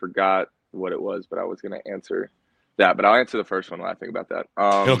 too. I forgot what it was, but I was going to answer that, but I'll answer the first one when I think about that.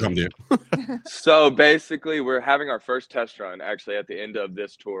 It'll come to you. So basically, we're having our first test run actually at the end of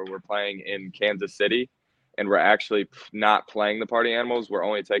this tour. We're playing in Kansas City, and we're actually not playing the Party Animals. We're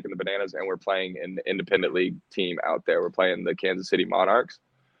only taking the Bananas, and we're playing an independent league team out there. We're playing the Kansas City Monarchs.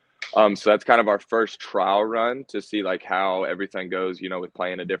 So that's kind of our first trial run to see like how everything goes, you know, with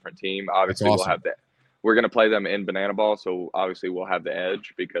playing a different team. Obviously, awesome. we'll have that. We're going to play them in Banana Ball, so obviously we'll have the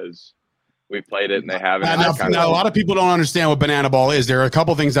edge because we've played it and they haven't. Now, a lot of people don't understand what Banana Ball is. There are a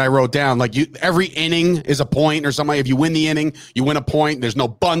couple things I wrote down. Like every inning is a point or something. If you win the inning, you win a point. There's no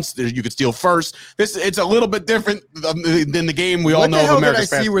bunts. You could steal first. It's a little bit different than the game we all know of America's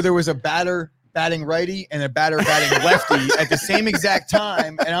Did I see where there was a batter batting righty and a batter batting lefty at the same exact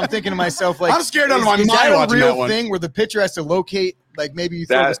time? And I'm thinking to myself, like, I'm scared out of my mind watching that real one. thing where the pitcher has to locate, like maybe you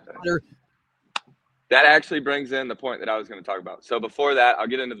throw the batter. That actually brings in the point that I was going to talk about. So before that, I'll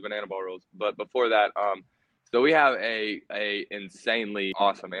get into the Banana Ball rules. But before that, so we have a insanely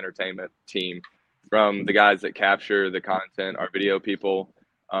awesome entertainment team, from the guys that capture the content, our video people,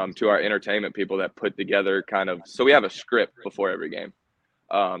 to our entertainment people that put together kind of. So we have a script before every game.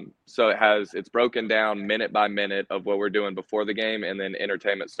 So it's broken down minute by minute of what we're doing before the game, and then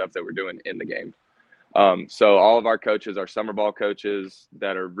entertainment stuff that we're doing in the game. So all of our coaches, our summer ball coaches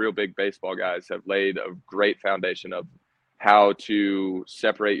that are real big baseball guys, have laid a great foundation of how to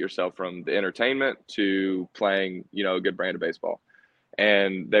separate yourself from the entertainment to playing, you know, a good brand of baseball.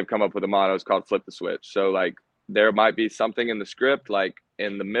 And they've come up with a motto. It's called flip the switch. So like there might be something in the script, like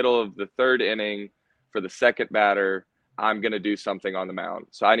in the middle of the third inning for the second batter, I'm going to do something on the mound.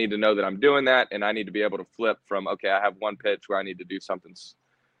 So I need to know that I'm doing that. And I need to be able to flip from, okay, I have one pitch where I need to do something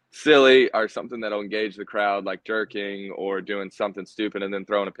silly or something that'll engage the crowd, like jerking or doing something stupid and then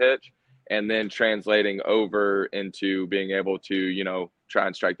throwing a pitch, and then translating over into being able to, you know, try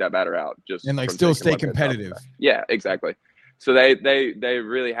and strike that batter out. Just and like still stay competitive. Yeah, exactly. So they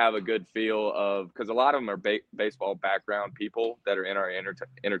really have a good feel of, because a lot of them are baseball background people that are in our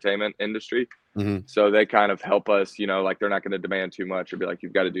entertainment industry. Mm-hmm. So they kind of help us, you know, like they're not going to demand too much or be like,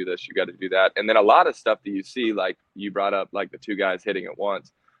 you've got to do this, you got to do that. And then a lot of stuff that you see, like you brought up, like the two guys hitting at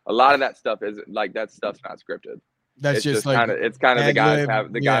once. A lot of that stuff isn't like, that stuff's not scripted. That's just like it's kind of the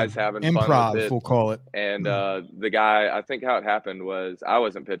guys having improv, fun with it. We'll call it. And the guy, I think how it happened was I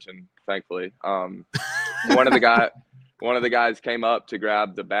wasn't pitching, thankfully. One of the guys came up to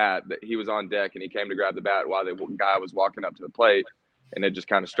grab the bat. That he was on deck, and he came to grab the bat while the guy was walking up to the plate, and it just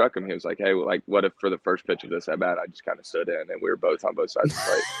kind of struck him. He was like, "Hey, like, what if for the first pitch of this at bat, I just kind of stood in, and we were both on both sides of the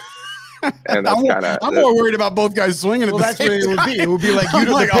plate." And that's I'm more worried about both guys swinging. Well, that's what it would be. It would be like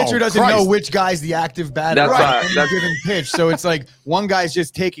the pitcher doesn't know which guy's the active batter that's a given pitch. So it's like one guy's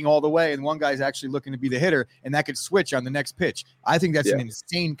just taking all the way, and one guy's actually looking to be the hitter, and that could switch on the next pitch. I think that's an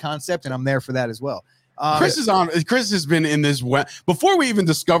insane concept, and I'm there for that as well. Chris has been in this before we even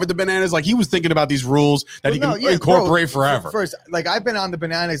discovered the Bananas. Like he was thinking about these rules that incorporate forever. First, like I've been on the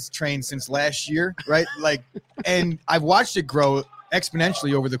Bananas train since last year, right? Like, and I've watched it grow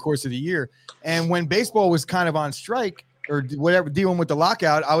exponentially over the course of the year. And when baseball was kind of on strike or whatever, dealing with the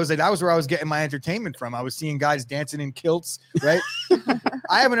lockout, I was like, that was where I was getting my entertainment from. I was seeing guys dancing in kilts, right?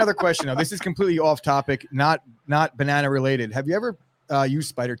 I have another question though. This is completely off topic, not banana related. Have you ever used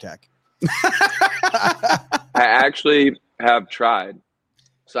Spider Tack? I actually have tried.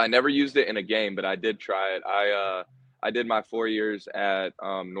 So I never used it in a game, but I did try it. I did my 4 years at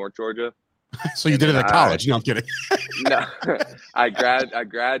North Georgia. So you did it at college? No, I'm kidding. No, I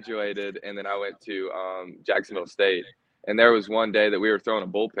graduated, and then I went to Jacksonville State. And there was one day that we were throwing a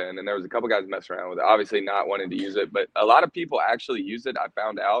bullpen, and there was a couple guys messing around with it, obviously not wanting to use it. But a lot of people actually use it, I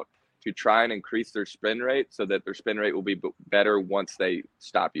found out, to try and increase their spin rate so that their spin rate will be better once they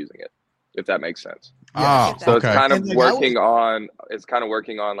stop using it, if that makes sense. Yeah. So it's kind of working on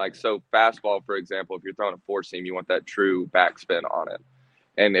like, so fastball, for example, if you're throwing a four seam, you want that true backspin on it.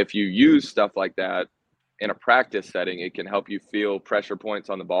 And if you use stuff like that in a practice setting, it can help you feel pressure points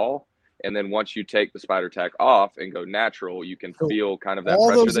on the ball. And then once you take the Spider Tack off and go natural, you can feel kind of that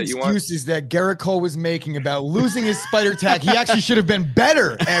pressure that you want. All those excuses that Garrett Cole was making about losing his Spider Tack, he actually should have been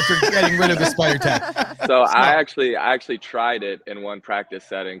better after getting rid of the Spider Tack. So I actually tried it in one practice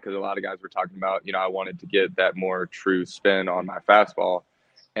setting because a lot of guys were talking about, you know, I wanted to get that more true spin on my fastball.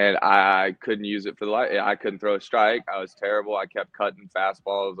 And I couldn't use it for the light. I couldn't throw a strike. I was terrible. I kept cutting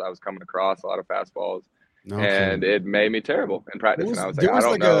fastballs. I was coming across a lot of fastballs. And it made me terrible in practice. And I was like, I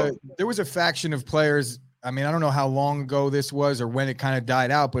don't know. There was a faction of players. I mean, I don't know how long ago this was or when it kind of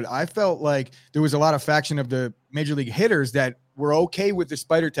died out, but I felt like there was a lot of faction of the major league hitters that were okay with the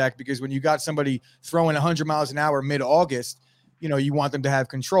Spider Tack because when you got somebody throwing 100 miles an hour mid-August, you want them to have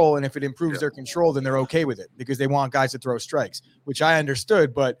control. And if it improves their control, then they're okay with it because they want guys to throw strikes, which I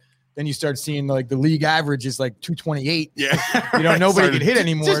understood. But then you start seeing like the league average is like 228. Yeah. Nobody can hit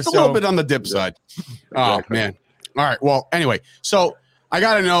anymore. Just a little bit on the dip side. Oh, man. All right. Well, anyway, so I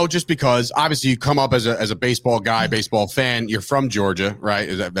got to know, just because obviously you come up as a baseball guy, baseball fan. You're from Georgia, right?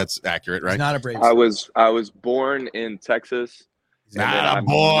 That's accurate, right? He's not a Braves. I was born in Texas. Nah,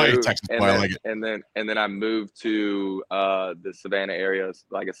 boy, moved, Texas boy, I like it. And then I moved to the Savannah area,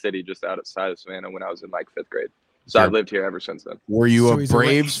 like a city just outside of Savannah, when I was in like 5th grade. So I've lived here ever since then. Were you a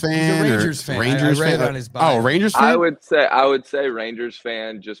Braves fan? He's a Rangers fan. Rangers I read fan? it on his bio. Oh, Rangers fan? I would say Rangers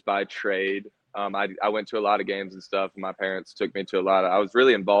fan just by trade. I went to a lot of games and stuff. And my parents took me to a lot. I was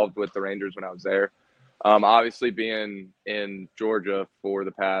really involved with the Rangers when I was there. Obviously, being in Georgia for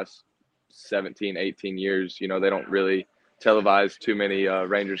the past 17, 18 years, they don't really televise too many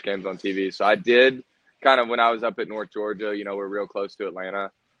Rangers games on TV. So I did kind of, when I was up at North Georgia, we're real close to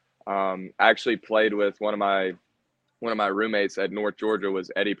Atlanta. I actually played with one of my roommates at North Georgia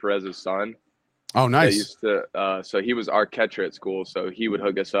was Eddie Perez's son. Oh, nice. They used to, so he was our catcher at school. So he would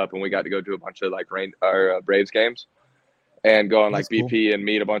hook us up, and we got to go to a bunch of like Braves games, and go on like BP and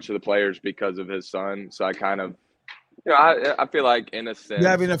meet a bunch of the players because of his son. So I kind of, I feel like in a sense you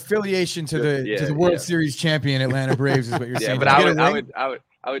have an affiliation to the World Series champion Atlanta Braves is what you're saying. But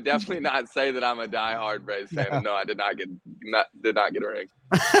I would definitely not say that I'm a diehard Braves fan. No, I did not get a ring.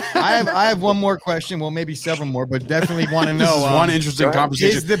 I have one more question. Well, maybe several more, but definitely want to know. One interesting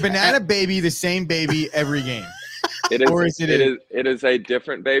conversation. Is the banana baby the same baby every game? It is a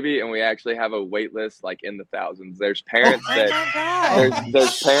different baby, and we actually have a wait list like in the thousands. There's parents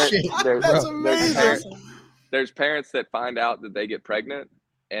there's parents that find out that they get pregnant,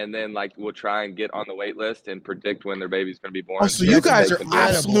 and then like will try and get on the wait list and predict when their baby's going to be born. Oh, so you guys are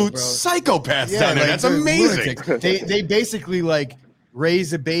absolute psychopaths down there. That's amazing. They basically like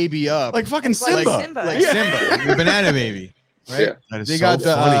raise a baby up like fucking Simba, like Simba, the banana baby, right? Yeah. They got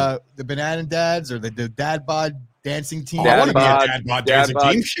the banana dads or the dad bod dancing team. I want to be a dad bod dancing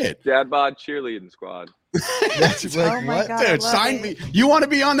team. Shit, dad bod cheerleading squad. That's like, what? God, dude, sign me. You want to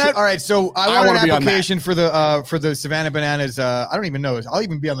be on that? All right, so I want an application for the Savannah Bananas. I don't even know. I'll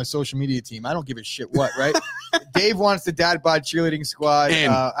even be on the social media team. I don't give a shit what, right? Dave wants the dad bod cheerleading squad.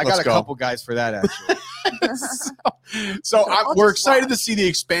 I got a couple guys for that actually. We're excited to see the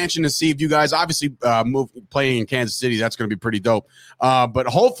expansion, to see if you guys obviously playing in Kansas City. That's going to be pretty dope. But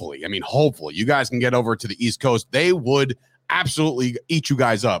hopefully, you guys can get over to the East Coast. They would absolutely eat you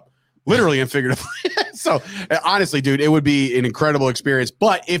guys up, literally and figuratively. So honestly, dude, it would be an incredible experience.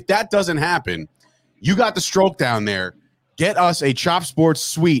 But if that doesn't happen, you got the stroke down there. Get us a Chop Sports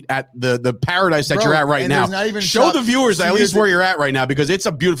suite at the paradise that you're at right now. Show the viewers at least where you're at right now, because it's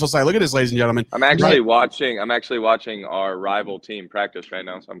a beautiful site. Look at this, ladies and gentlemen. I'm actually watching our rival team practice right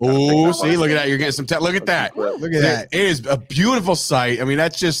now. So see, look at that. You're getting some. Look at that. Look at that. It is a beautiful site.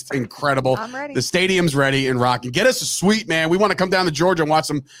 That's just incredible. I'm ready. The stadium's ready and rocking. Get us a suite, man. We want to come down to Georgia and watch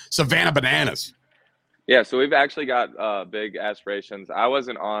some Savannah Bananas. Yeah, so we've actually got big aspirations. I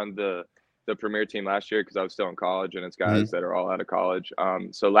wasn't on the premier team last year because I was still in college, and it's guys that are all out of college.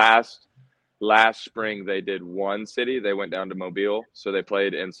 So last spring they did one city. They went down to Mobile, so they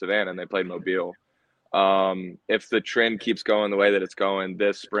played in Savannah and they played Mobile. If the trend keeps going the way that it's going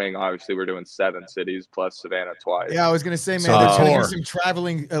this spring, obviously we're doing 7 cities plus Savannah twice. Yeah, I was gonna say, man, there's gonna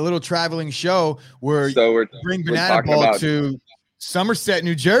be a little traveling show where we're bring Banana Ball to Somerset,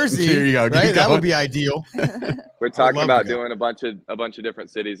 New Jersey. Here you go. Right? That would be ideal. We're talking about doing a bunch of different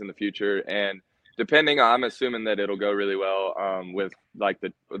cities in the future, and I'm assuming that it'll go really well. With like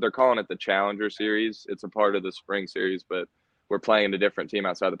they're calling it the Challenger Series. It's a part of the spring series, but we're playing a different team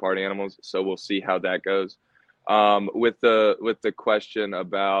outside the Party Animals, so we'll see how that goes. With the question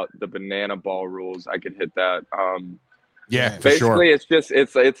about the banana ball rules, I could hit that. Yeah, for basically, sure.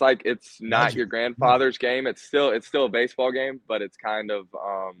 it's like it's not your grandfather's game. It's still a baseball game, but it's kind of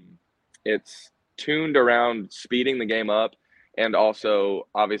it's tuned around speeding the game up, and also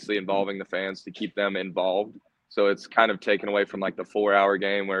obviously involving the fans to keep them involved. So it's kind of taken away from like the 4-hour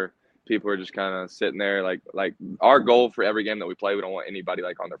game where people are just kind of sitting there. Like our goal for every game that we play, we don't want anybody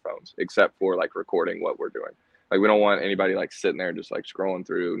like on their phones except for like recording what we're doing. Like we don't want anybody like sitting there just like scrolling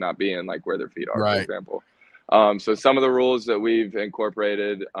through, not being like where their feet are, for example. So some of the rules that we've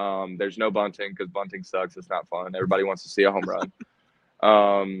incorporated, there's no bunting because bunting sucks. It's not fun. Everybody wants to see a home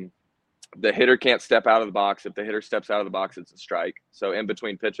run. The hitter can't step out of the box. If the hitter steps out of the box, it's a strike. So in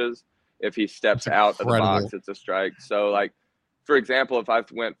between pitches, if he steps out of the box, it's a strike. So like, for example, if I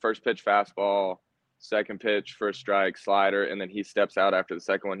went first pitch fastball, second pitch, first strike, slider, and then he steps out after the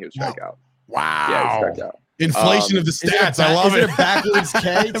second one, he would strike out. Wow. Yeah, he struck out. Inflation of the stats. I love it. it. Is it a backwards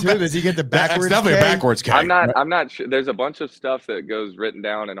K too? Does he get the backwards? It's definitely K? a backwards K. I'm not sure. There's a bunch of stuff that goes written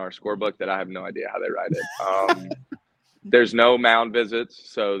down in our scorebook that I have no idea how they write it. There's no mound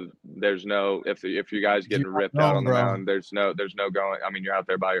visits, so there's no if you guys getting ripped out on the mound, there's no going. I mean, you're out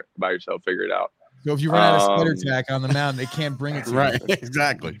there by yourself. Figure it out. So if you run out of spitter tack on the mound, they can't bring it to right. you.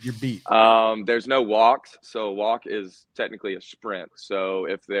 Exactly. You're beat. There's no walks, so a walk is technically a sprint. So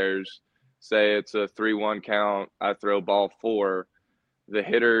if there's, say, it's a 3-1 count, I throw ball 4, the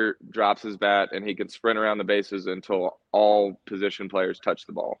hitter drops his bat and he can sprint around the bases until all position players touch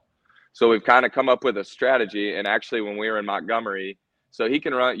the ball. So we've kind of come up with a strategy, and actually when we were in Montgomery, so he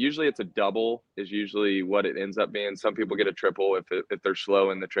can run. Usually it's a double is usually what it ends up being. Some people get a triple if they're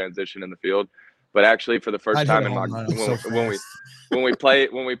slow in the transition in the field. But actually, for the first time in when we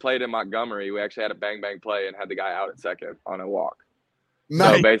played in Montgomery, we actually had a bang play and had the guy out at second on a walk.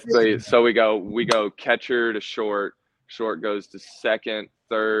 Nice. So basically, we go catcher to short, short goes to second,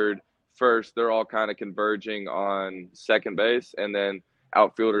 third, first. They're all kind of converging on second base, and then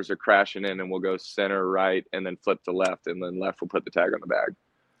outfielders are crashing in, and we'll go center, right, and then flip to left, and then left will put the tag on the bag.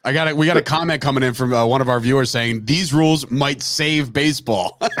 We got a comment coming in from one of our viewers saying these rules might save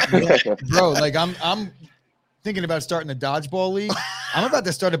baseball. Bro, like I'm thinking about starting a dodgeball league. I'm about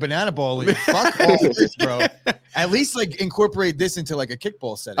to start a banana ball league. Fuck all this, bro. At least like incorporate this into like a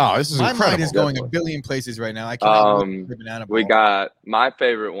kickball setting. Oh, this is my incredible. mind is going a billion places right now. I can't banana ball. We got my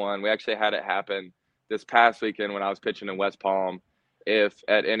favorite one. We actually had it happen this past weekend when I was pitching in West Palm. If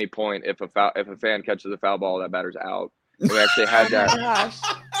at any point if a fan catches a foul ball, that batter's out. And we actually had that.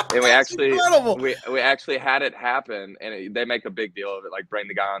 And we actually had it happen, and they make a big deal of it, like bring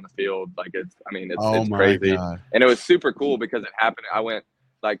the guy on the field. Like it's crazy. God. And it was super cool because it happened. I went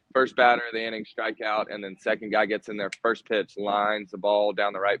like first batter of the inning, strikeout, and then second guy gets in there, first pitch, lines the ball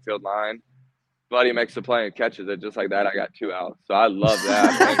down the right field line. Buddy makes the play and catches it just like that. I got 2 outs, so I love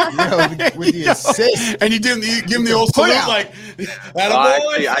that. with the assist, and you give him the old salute like.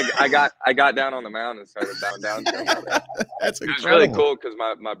 Actually, I got down on the mound and started bowing down. That's incredible. It was really cool because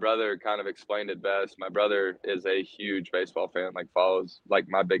my brother kind of explained it best. My brother is a huge baseball fan, like follows like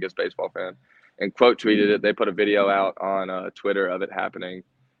my biggest baseball fan, and quote tweeted it. They put a video out on Twitter of it happening.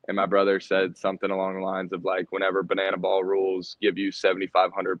 And my brother said something along the lines of like, whenever banana ball rules give you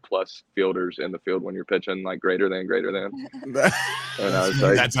 7,500 plus fielders in the field when you're pitching, like greater than. And I was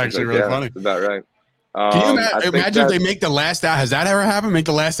like, that's actually really funny. That's about right. Can you imagine if they make the last out? Has that ever happened? Make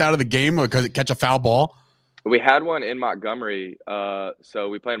the last out of the game because it catch a foul ball? We had one in Montgomery. So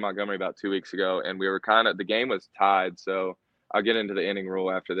we played in Montgomery about 2 weeks ago, and we were the game was tied. So I'll get into the inning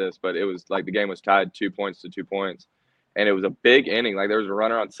rule after this, but it was like the game was tied 2 points to 2 points. And it was a big inning. Like there was a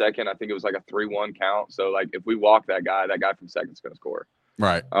runner on second. I think it was like a 3-1 count. So like if we walk that guy from second's going to score.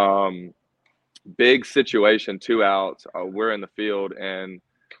 Right. Big situation, 2 outs. We're in the field and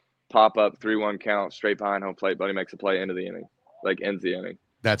pop up 3-1 count straight behind home plate. Buddy makes a play into the inning, like ends the inning.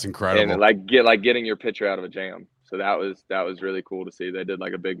 That's incredible. And getting your pitcher out of a jam. So that was really cool to see. They did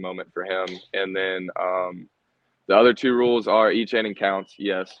like a big moment for him. And then the other 2 rules are each inning counts.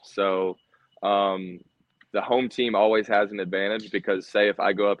 Yes. So the home team always has an advantage because, say, if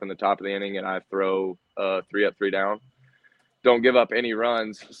I go up in the top of the inning and I throw 3 up, 3 down, don't give up any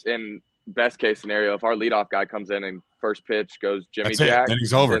runs. In best case scenario, if our leadoff guy comes in and first pitch goes Jimmy Jack, then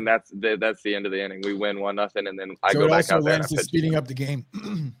he's over. Then that's the end of the inning. We win 1-0, and then I go back out there. So it also lends to speeding up the game.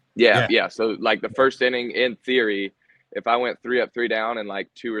 Yeah. So like the first inning, in theory, if I went 3 up, 3 down in like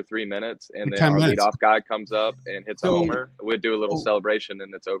 2 or 3 minutes, and then our leadoff guy comes up and hits a homer, we'd do a little celebration,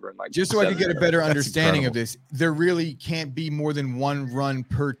 and it's over in like. Just so I could get a better understanding of this, there really can't be more than 1 run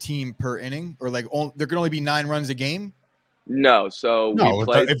per team per inning, or like there can only be 9 runs a game. No, so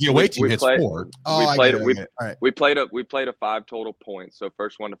if the away team hits 4, we played a 5 total points. So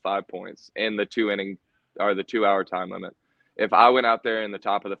first 1 to 5 points in the 2 inning or the 2 hour time limit. If I went out there in the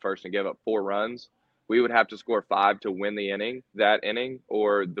top of the first and gave up 4 runs, we would have to score 5 to win the inning,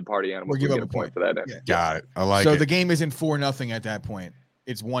 or the party animals would get a point for that inning. Yeah. Got it. I like it. So the game isn't 4-0 at that point.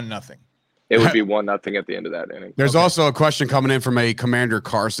 It's 1-0. It would be 1-0 at the end of that inning. There's also a question coming in from a Commander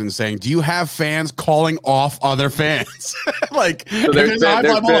Carson saying, do you have fans calling off other fans? Like, so get out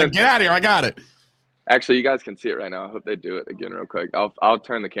of here. I got it. Actually, you guys can see it right now. I hope they do it again real quick. I'll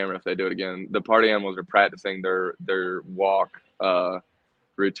turn the camera if they do it again. The party animals are practicing their walk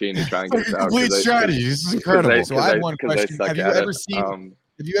routine to try and get out. Complete strategy. This is incredible. So I have one question. Have you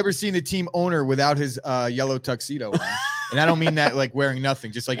ever seen the team owner without his yellow tuxedo on? And I don't mean that like wearing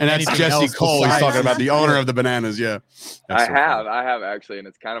nothing, just like And that's anything Jesse else Cole. He's besides- talking about the owner of the Bananas. Yeah. That's so funny. I have actually, and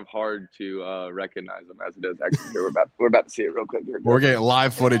it's kind of hard to recognize them as it is. Actually, here, we're about to see it real quick. Here. We're getting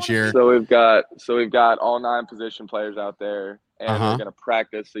live footage here. So we've got all 9 position players out there, and they're going to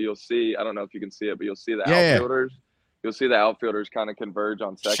practice. So you'll see. I don't know if you can see it, but you'll see the outfielders. You'll see the outfielders kind of converge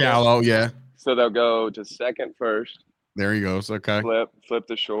on second. Shallow, yeah. So they'll go to second first. There he goes. Okay. Flip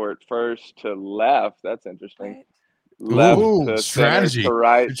the short first to left. That's interesting. Right. Left Ooh, to strategy. center to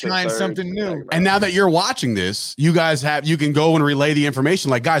right. You're to trying third, something to new. second. And now that you're watching this, you can go and relay the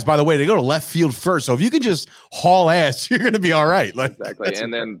information. Like, guys, by the way, they go to left field first. So if you can just haul ass, you're going to be all right. Like, Exactly.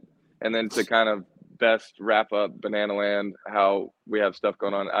 And then to kind of best wrap up Banana Land, how we have stuff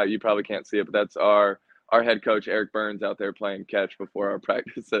going on. You probably can't see it, but that's our head coach Eric Burns out there playing catch before our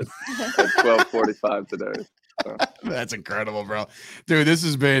practice at 12:45 today. So. That's incredible, bro. Dude, this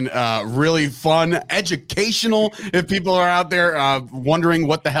has been really fun, educational. If people are out there wondering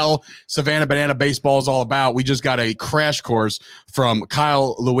what the hell Savannah Banana baseball is all about, we just got a crash course from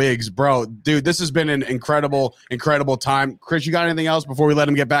Kyle Lewigs. Bro, dude, this has been an incredible time. Chris, you got anything else before we let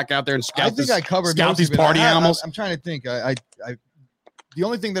him get back out there and scout I covered scout most these of it. party animals? I'm trying to think. The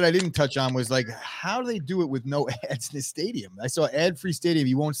only thing that I didn't touch on was like, how do they do it with no ads in the stadium? I saw ad-free stadium.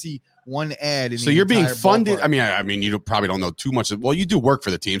 You won't see one ad. So you're being funded. Ballpark. I mean, you probably don't know too much. Well, you do work for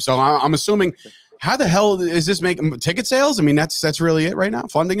the team, so I'm assuming. How the hell is this making ticket sales? I mean, that's really it right now.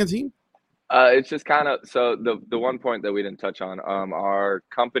 Funding a team. It's just kind of so the one point that we didn't touch on. Our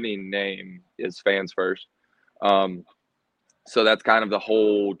company name is Fans First. So that's kind of the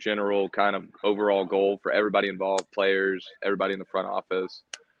whole general kind of overall goal for everybody involved, players, everybody in the front office,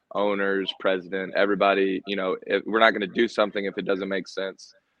 owners, president, everybody. We're not going to do something if it doesn't make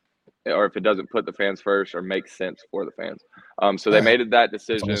sense or if it doesn't put the fans first or make sense for the fans. So they made that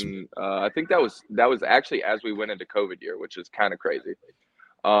decision. Awesome. I think that was actually as we went into COVID year, which is kind of crazy.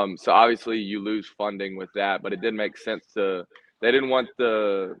 So obviously you lose funding with that, but it didn't make sense they didn't want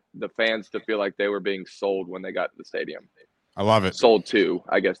the fans to feel like they were being sold when they got to the stadium. I love it. Sold to,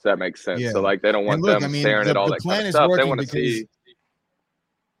 I guess that makes sense. Yeah. So like they don't want them staring at all that kind of stuff. They want to see.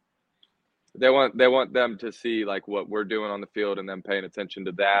 They want them to see like what we're doing on the field and them paying attention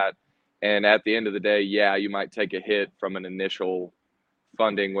to that. And at the end of the day, yeah, you might take a hit from an initial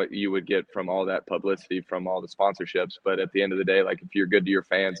funding, what you would get from all that publicity from all the sponsorships. But at the end of the day, like if you're good to your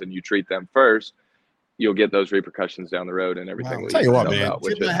fans and you treat them first, you'll get those repercussions down the road and everything. Wow. Tell you what, man, about,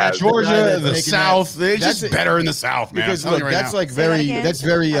 which Georgia, the South, they're just better in the South, man. Because look, that's like that's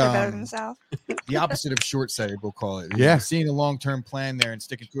very better than the South. the opposite of short-sighted, we'll call it. Yeah, seeing a long-term plan there and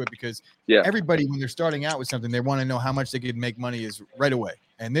sticking to it, because everybody, when they're starting out with something, they want to know how much they could make money is right away.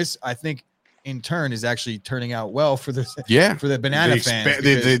 And this, I think, in turn, is actually turning out well for the Banana fans.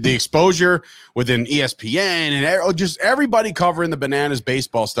 The exposure within ESPN and just everybody covering the Bananas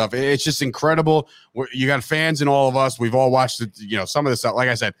baseball stuff. It's just incredible. You got fans in all of us. We've all watched some of this stuff. Like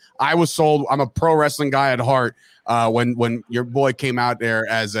I said, I was sold. I'm a pro wrestling guy at heart. When your boy came out there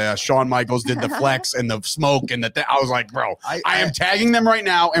as Shawn Michaels did the flex and the smoke and I was like, bro, I am tagging them right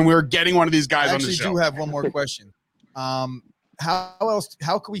now, and we're getting one of these guys on the show. I actually do have one more question.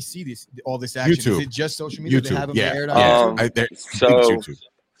 How can we see all this action? YouTube. Is it just social media? YouTube. They have them aired on YouTube?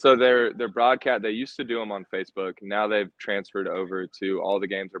 So they're broadcast. They used to do them on Facebook. Now they've transferred over to all the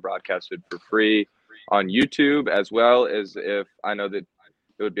games are broadcasted for free on YouTube, as well as if I know that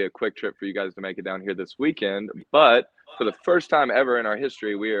it would be a quick trip for you guys to make it down here this weekend. But for the first time ever in our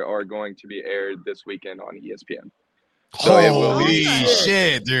history, we are going to be aired this weekend on ESPN. So holy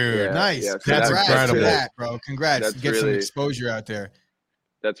shit, dude! Yeah, nice. Yeah, so that's incredible, bro. Congrats. Get some exposure out there.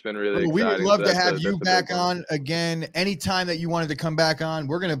 That's been really exciting. We would love to have you back on again anytime that you wanted to come back on.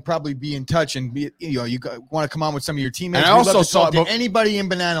 We're going to probably be in touch and you want to come on with some of your teammates. And I also saw anybody in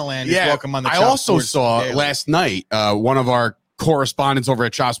Banana Land is welcome on the I also saw last night one of our correspondents over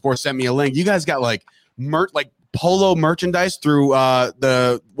at Chop Sports sent me a link. You guys got like polo merchandise through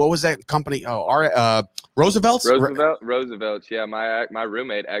what was that company? Roosevelt's? Roosevelt's. Yeah, my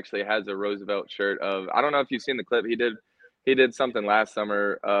roommate actually has a Roosevelt shirt of. I don't know if you've seen the clip. He did something last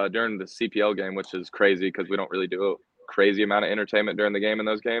summer during the CPL game, which is crazy because we don't really do a crazy amount of entertainment during the game in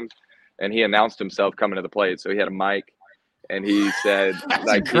those games. And he announced himself coming to the plate, so he had a mic, and he said, "That's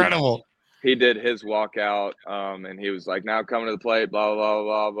like incredible." He did his walkout, and he was like, "Now coming to the plate, blah blah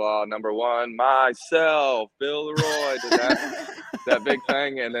blah blah. Number one, myself, Bill Leroy." Did that big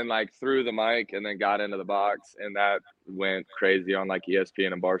thing, and then like threw the mic, and then got into the box, and that went crazy on like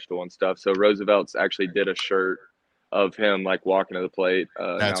ESPN and Barstool and stuff. So Roosevelt's actually did a shirt of him like walking to the plate.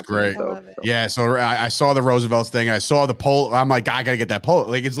 That's announcing great. himself. I love it. Yeah, so I saw the Roosevelt's thing. I saw the polo. I'm like, I gotta get that polo.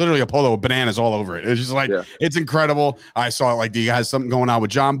 Like, it's literally a polo with bananas all over it. It's just like, It's incredible. I saw like you guys something going on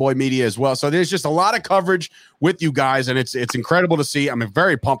with John Boy Media as well. So there's just a lot of coverage with you guys, and it's incredible to see. I'm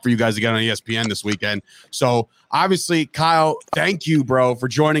very pumped for you guys to get on ESPN this weekend. So obviously, Kyle, thank you, bro, for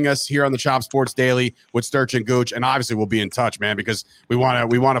joining us here on the Chop Sports Daily with Sturch and Gooch. And obviously, we'll be in touch, man, because we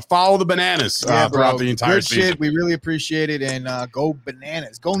want to follow the bananas throughout the entire Good season. shit. We really appreciate it, and go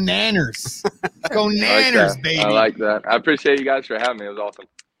bananas, go nanners, go nanners, baby. I like that. I appreciate you guys for having me. It was awesome.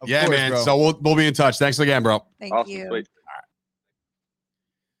 Of Yeah, course, man. bro. So we'll be in touch. Thanks again, bro. Thank Awesome. you. Sweet.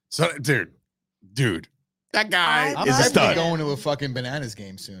 So, dude, that guy I'm is a definitely stud. going to a fucking bananas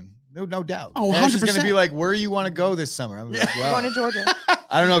game soon. No doubt. Oh, That's just 100%. gonna be like, where you want to go this summer? I'm like, Going wow. to Georgia.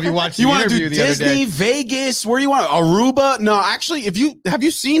 I don't know if you watched the You want to interview do the other Disney, day. Vegas? Where you want Aruba? No, actually, have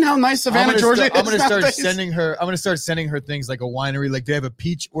you seen how nice Savannah, Georgia is? I'm gonna start nowadays? sending her. I'm gonna start sending her things like a winery. Like they have a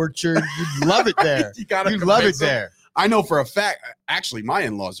peach orchard. You'd love it there. You gotta You'd love it convince them. there. I know for a fact. Actually, my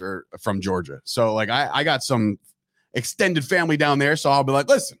in-laws are from Georgia, so like I got some extended family down there. So I'll be like,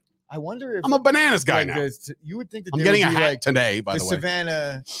 listen, I wonder if I'm a bananas guy like, now. you would think that I'm they getting a would be hat like today, by the the way.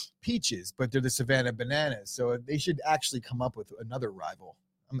 Savannah peaches, but they're the Savannah bananas. So they should actually come up with another rival.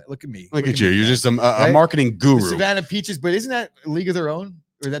 I mean, look at me. Look at you. me, You're man. just a Right? marketing the guru. Savannah peaches, but isn't that a league of their own?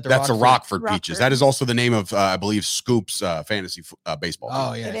 Or is that the That's a Rockford Rockford. Peaches. That is also the name of, I believe, Scoop's fantasy baseball.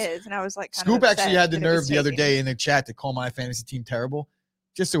 Oh team. yeah, It is. And I was like, kind Scoop of actually had the upset that it was nerve the other taken. day in the chat to call my fantasy team terrible.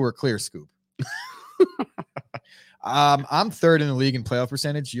 Just so we're clear, Scoop. I'm third in the league in playoff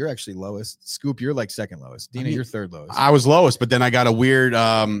percentage. You're actually lowest. Scoop, you're like second lowest. Dina, you're third lowest. I was lowest, but then I got a weird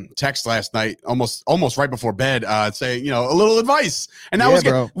text last night, almost right before bed, saying, a little advice. And that Yeah, was good.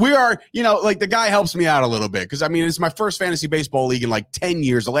 bro. We are, like the guy helps me out a little bit because I mean, it's my first fantasy baseball league in like 10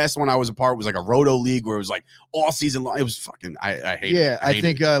 years. The last one I was a part was like a roto league where it was like all season long. It was fucking, I hate it. Yeah, I hate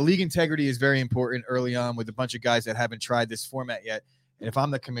think it. league integrity is very important early on with a bunch of guys that haven't tried this format yet. And if I'm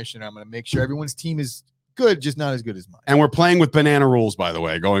the commissioner, I'm going to make sure everyone's team is good, just not as good as mine. And we're playing with banana rules, by the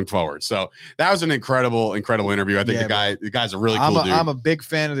way, going forward. So that was an incredible interview. I think Yeah, the guy's a really I'm cool dude. a big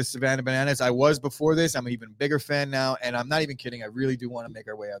fan of the Savannah Bananas. I was before this. I'm an even bigger fan now. And I'm not even kidding. I really do want to make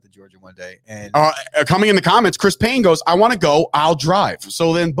our way out to Georgia one day. And Coming in the comments, Chris Payne goes, I want to go, I'll drive.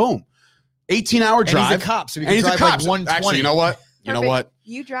 So then boom, 18-hour drive. he's a cop, so he and can he's a like cop. 120. Actually, you know what? You know Perfect. what?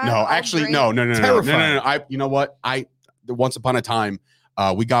 You drive. No, I'll actually, drink. no. Terrifying. You know what? Once upon a time,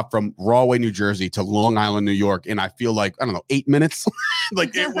 we got from Rahway, New Jersey to Long Island, New York, and I feel like, I don't know, 8 minutes.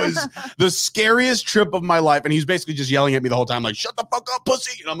 Like it was the scariest trip of my life. And he's basically just yelling at me the whole time, like, shut the fuck up,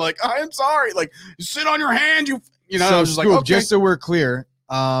 pussy. And I'm like, I'm sorry. Like, sit on your hand, you know, So, I was just like, Scoop, okay. just so we're clear,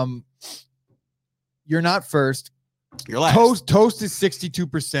 you're not first. You're last. Toast is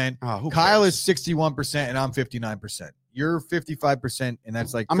 62%. Oh, who Kyle cares? is 61%, and I'm 59%. You're 55%, and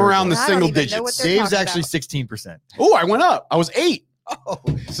that's like I'm third around the place. I don't single even know what digits. they're Dave's talking actually about. 16%. Oh, I went up. I was 8. Oh,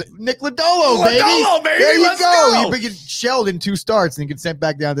 Nick Lodolo, baby. Lodolo, baby. There you Let's go. go. You get shelled in 2 starts and get sent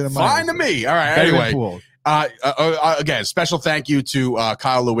back down to the Fine to minors. me. All right. Better than Anyway, Poole. again, special thank you to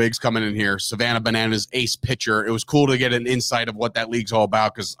Kyle Lewiggs coming in here, Savannah Bananas ace pitcher. It was cool to get an insight of what that league's all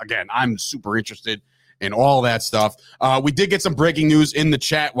about because, again, I'm super interested in all that stuff. We did get some breaking news in the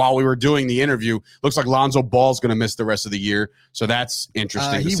chat while we were doing the interview. Looks like Lonzo Ball's going to miss the rest of the year, so that's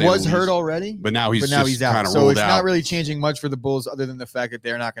interesting. to He say the was hurt least. already, but now he's out. kind of So ruled it's out. not really changing much for the Bulls other than the fact that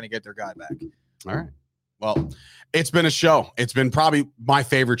they're not going to get their guy back. All right. Well, it's been a show. It's been probably my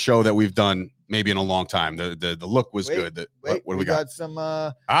favorite show that we've done maybe in a long time. The look was Wait, good. Wait, what do we got some. We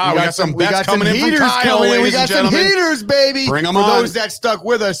got some bets some coming in from heaters Kyle, coming in. We ladies got and some gentlemen. heaters, baby. Bring 'em For on. those that stuck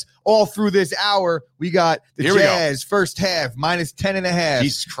with us all through this hour, we got the Here we go. Jazz first half minus 10.5.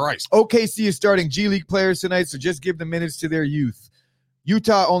 Jesus Christ. OKC is starting G League players tonight, so just give the minutes to their youth.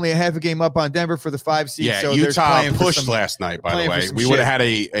 Utah only a half a game up on Denver for the 5 seed. Yeah, so they're Utah playing for pushed some- last night, by the playing for way. some We would have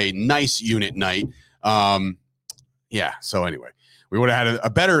shit. had a nice unit night. Yeah, so anyway, we would have had a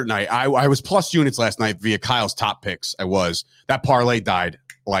better night. I was plus units last night via Kyle's top picks. I was. That parlay died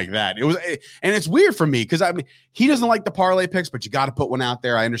like that. And it's weird for me because I mean he doesn't like the parlay picks, but you got to put one out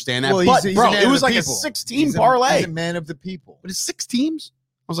there. I understand that. Well, but he's a bro, man it of was the like people. a 16 He's parlay. He's a man of the people. But it's 6 teams.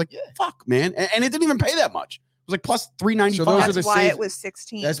 I was like, fuck, man. And it didn't even pay that much. It was like plus 395. So those are That's the why safe- it was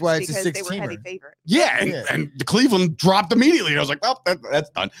 16. that's why it's a because they were heavy 16er. favorites. Yeah, Yeah. and the Cleveland dropped immediately. I was like, well, that's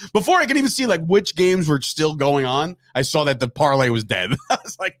done. Before I could even see like which games were still going on, I saw that the parlay was dead. I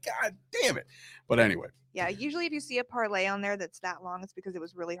was like, God damn it. But anyway. Yeah, usually if you see a parlay on there that's that long, it's because it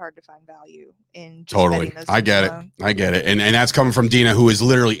was really hard to find value in just Totally. betting those I get it. alone. I get it. And that's coming from Dina, who is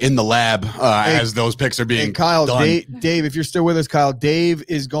literally in the lab as those picks are being And Kyle, done. Dave, if you're still with us, Kyle, Dave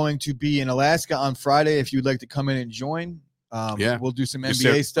is going to be in Alaska on Friday. If you'd like to come in and join, we'll do some Just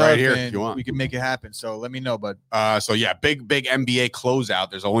NBA sit stuff right here if and you want. we can make it happen. So let me know, bud. So yeah, big NBA closeout.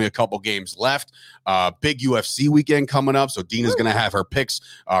 There's only a couple games left. Big UFC weekend coming up. So Dina's going to have her picks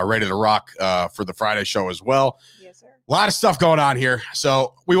ready to rock for the Friday show as well. Yes, sir. A lot of stuff going on here.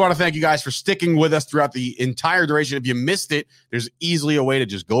 So we want to thank you guys for sticking with us throughout the entire duration. If you missed it, there's easily a way to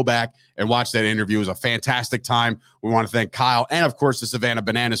just go back and watch that interview. It was a fantastic time. We want to thank Kyle and, of course, the Savannah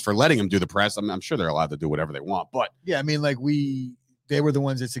Bananas for letting him do the press. I'm sure they're allowed to do whatever they want. But Yeah, I mean, they were the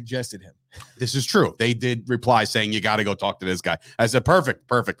ones that suggested him. this is true. They did reply saying, you got to go talk to this guy. I said, perfect.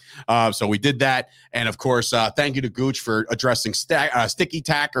 So we did that. And, of course, thank you to Gooch for addressing sticky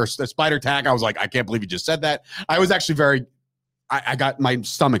tack or spider tack. I was like, I can't believe you just said that. I was actually I got my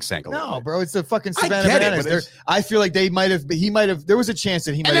stomach sank a little No, bit. bro, it's the fucking I Savannah get it, Bananas. but it's- I feel like he might have, there was a chance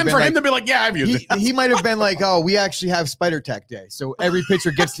that he might And have then been for him like, to be like, yeah, I've used it. he might have been like, oh, we actually have Spider Tack Day. So every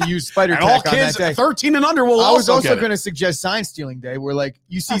pitcher gets to use Spider And all Tack on that kids day. 13 and under will I was also get it. going to suggest sign stealing day, where like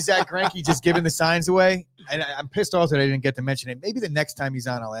you see Zach Greinke just giving the signs away, and I'm pissed off that I didn't get to mention it. Maybe the next time he's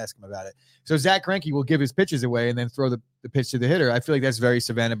on, I'll ask him about it. So Zach Greinke will give his pitches away and then throw the pitch to the hitter. I feel like that's very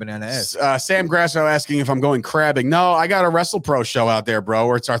Savannah Banana-esque. Sam Grasso asking if I'm going crabbing. No, I got a Wrestle Pro show out there, bro.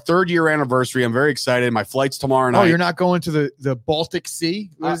 Where it's our 3rd year anniversary. I'm very excited. My flight's tomorrow night. Oh, you're not going to the Baltic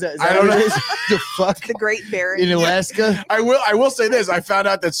Sea? What is that? Is I that don't what know. it is? The fuck? The Great Barrier. In Alaska? I will say this. I found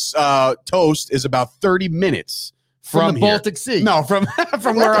out that Toast is about 30 minutes From the here. Baltic Sea? No, from What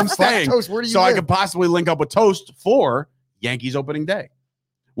where the I'm fuck, staying. Toast, where do you So I live? could possibly link up with Toast for Yankees opening day,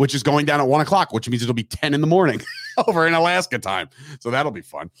 which is going down at 1 o'clock, which means it'll be 10 in the morning over in Alaska time. So that'll be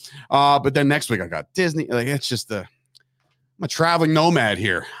fun. But then next week I got Disney. Like it's just I'm a traveling nomad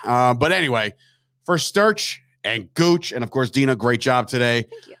here. But anyway, for Sturch and Gooch, and of course Dina, great job today.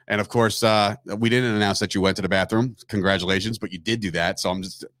 Thank you. And of course, we didn't announce that you went to the bathroom. Congratulations, but you did do that. So I'm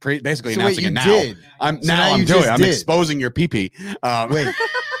just basically So wait, announcing you it now. did. I'm So now I'm you doing. just I'm did. exposing your pee-pee. Wait.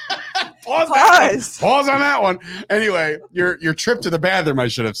 Pause that one. Pause. Pause on that one. Anyway, your trip to the bathroom, I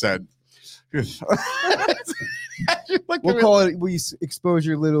should have said. We'll call it, we expose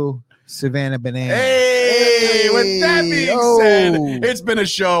your little Savannah Banana. Hey, with that being Oh. said, it's been a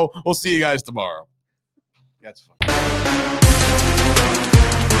show. We'll see you guys tomorrow. That's fun.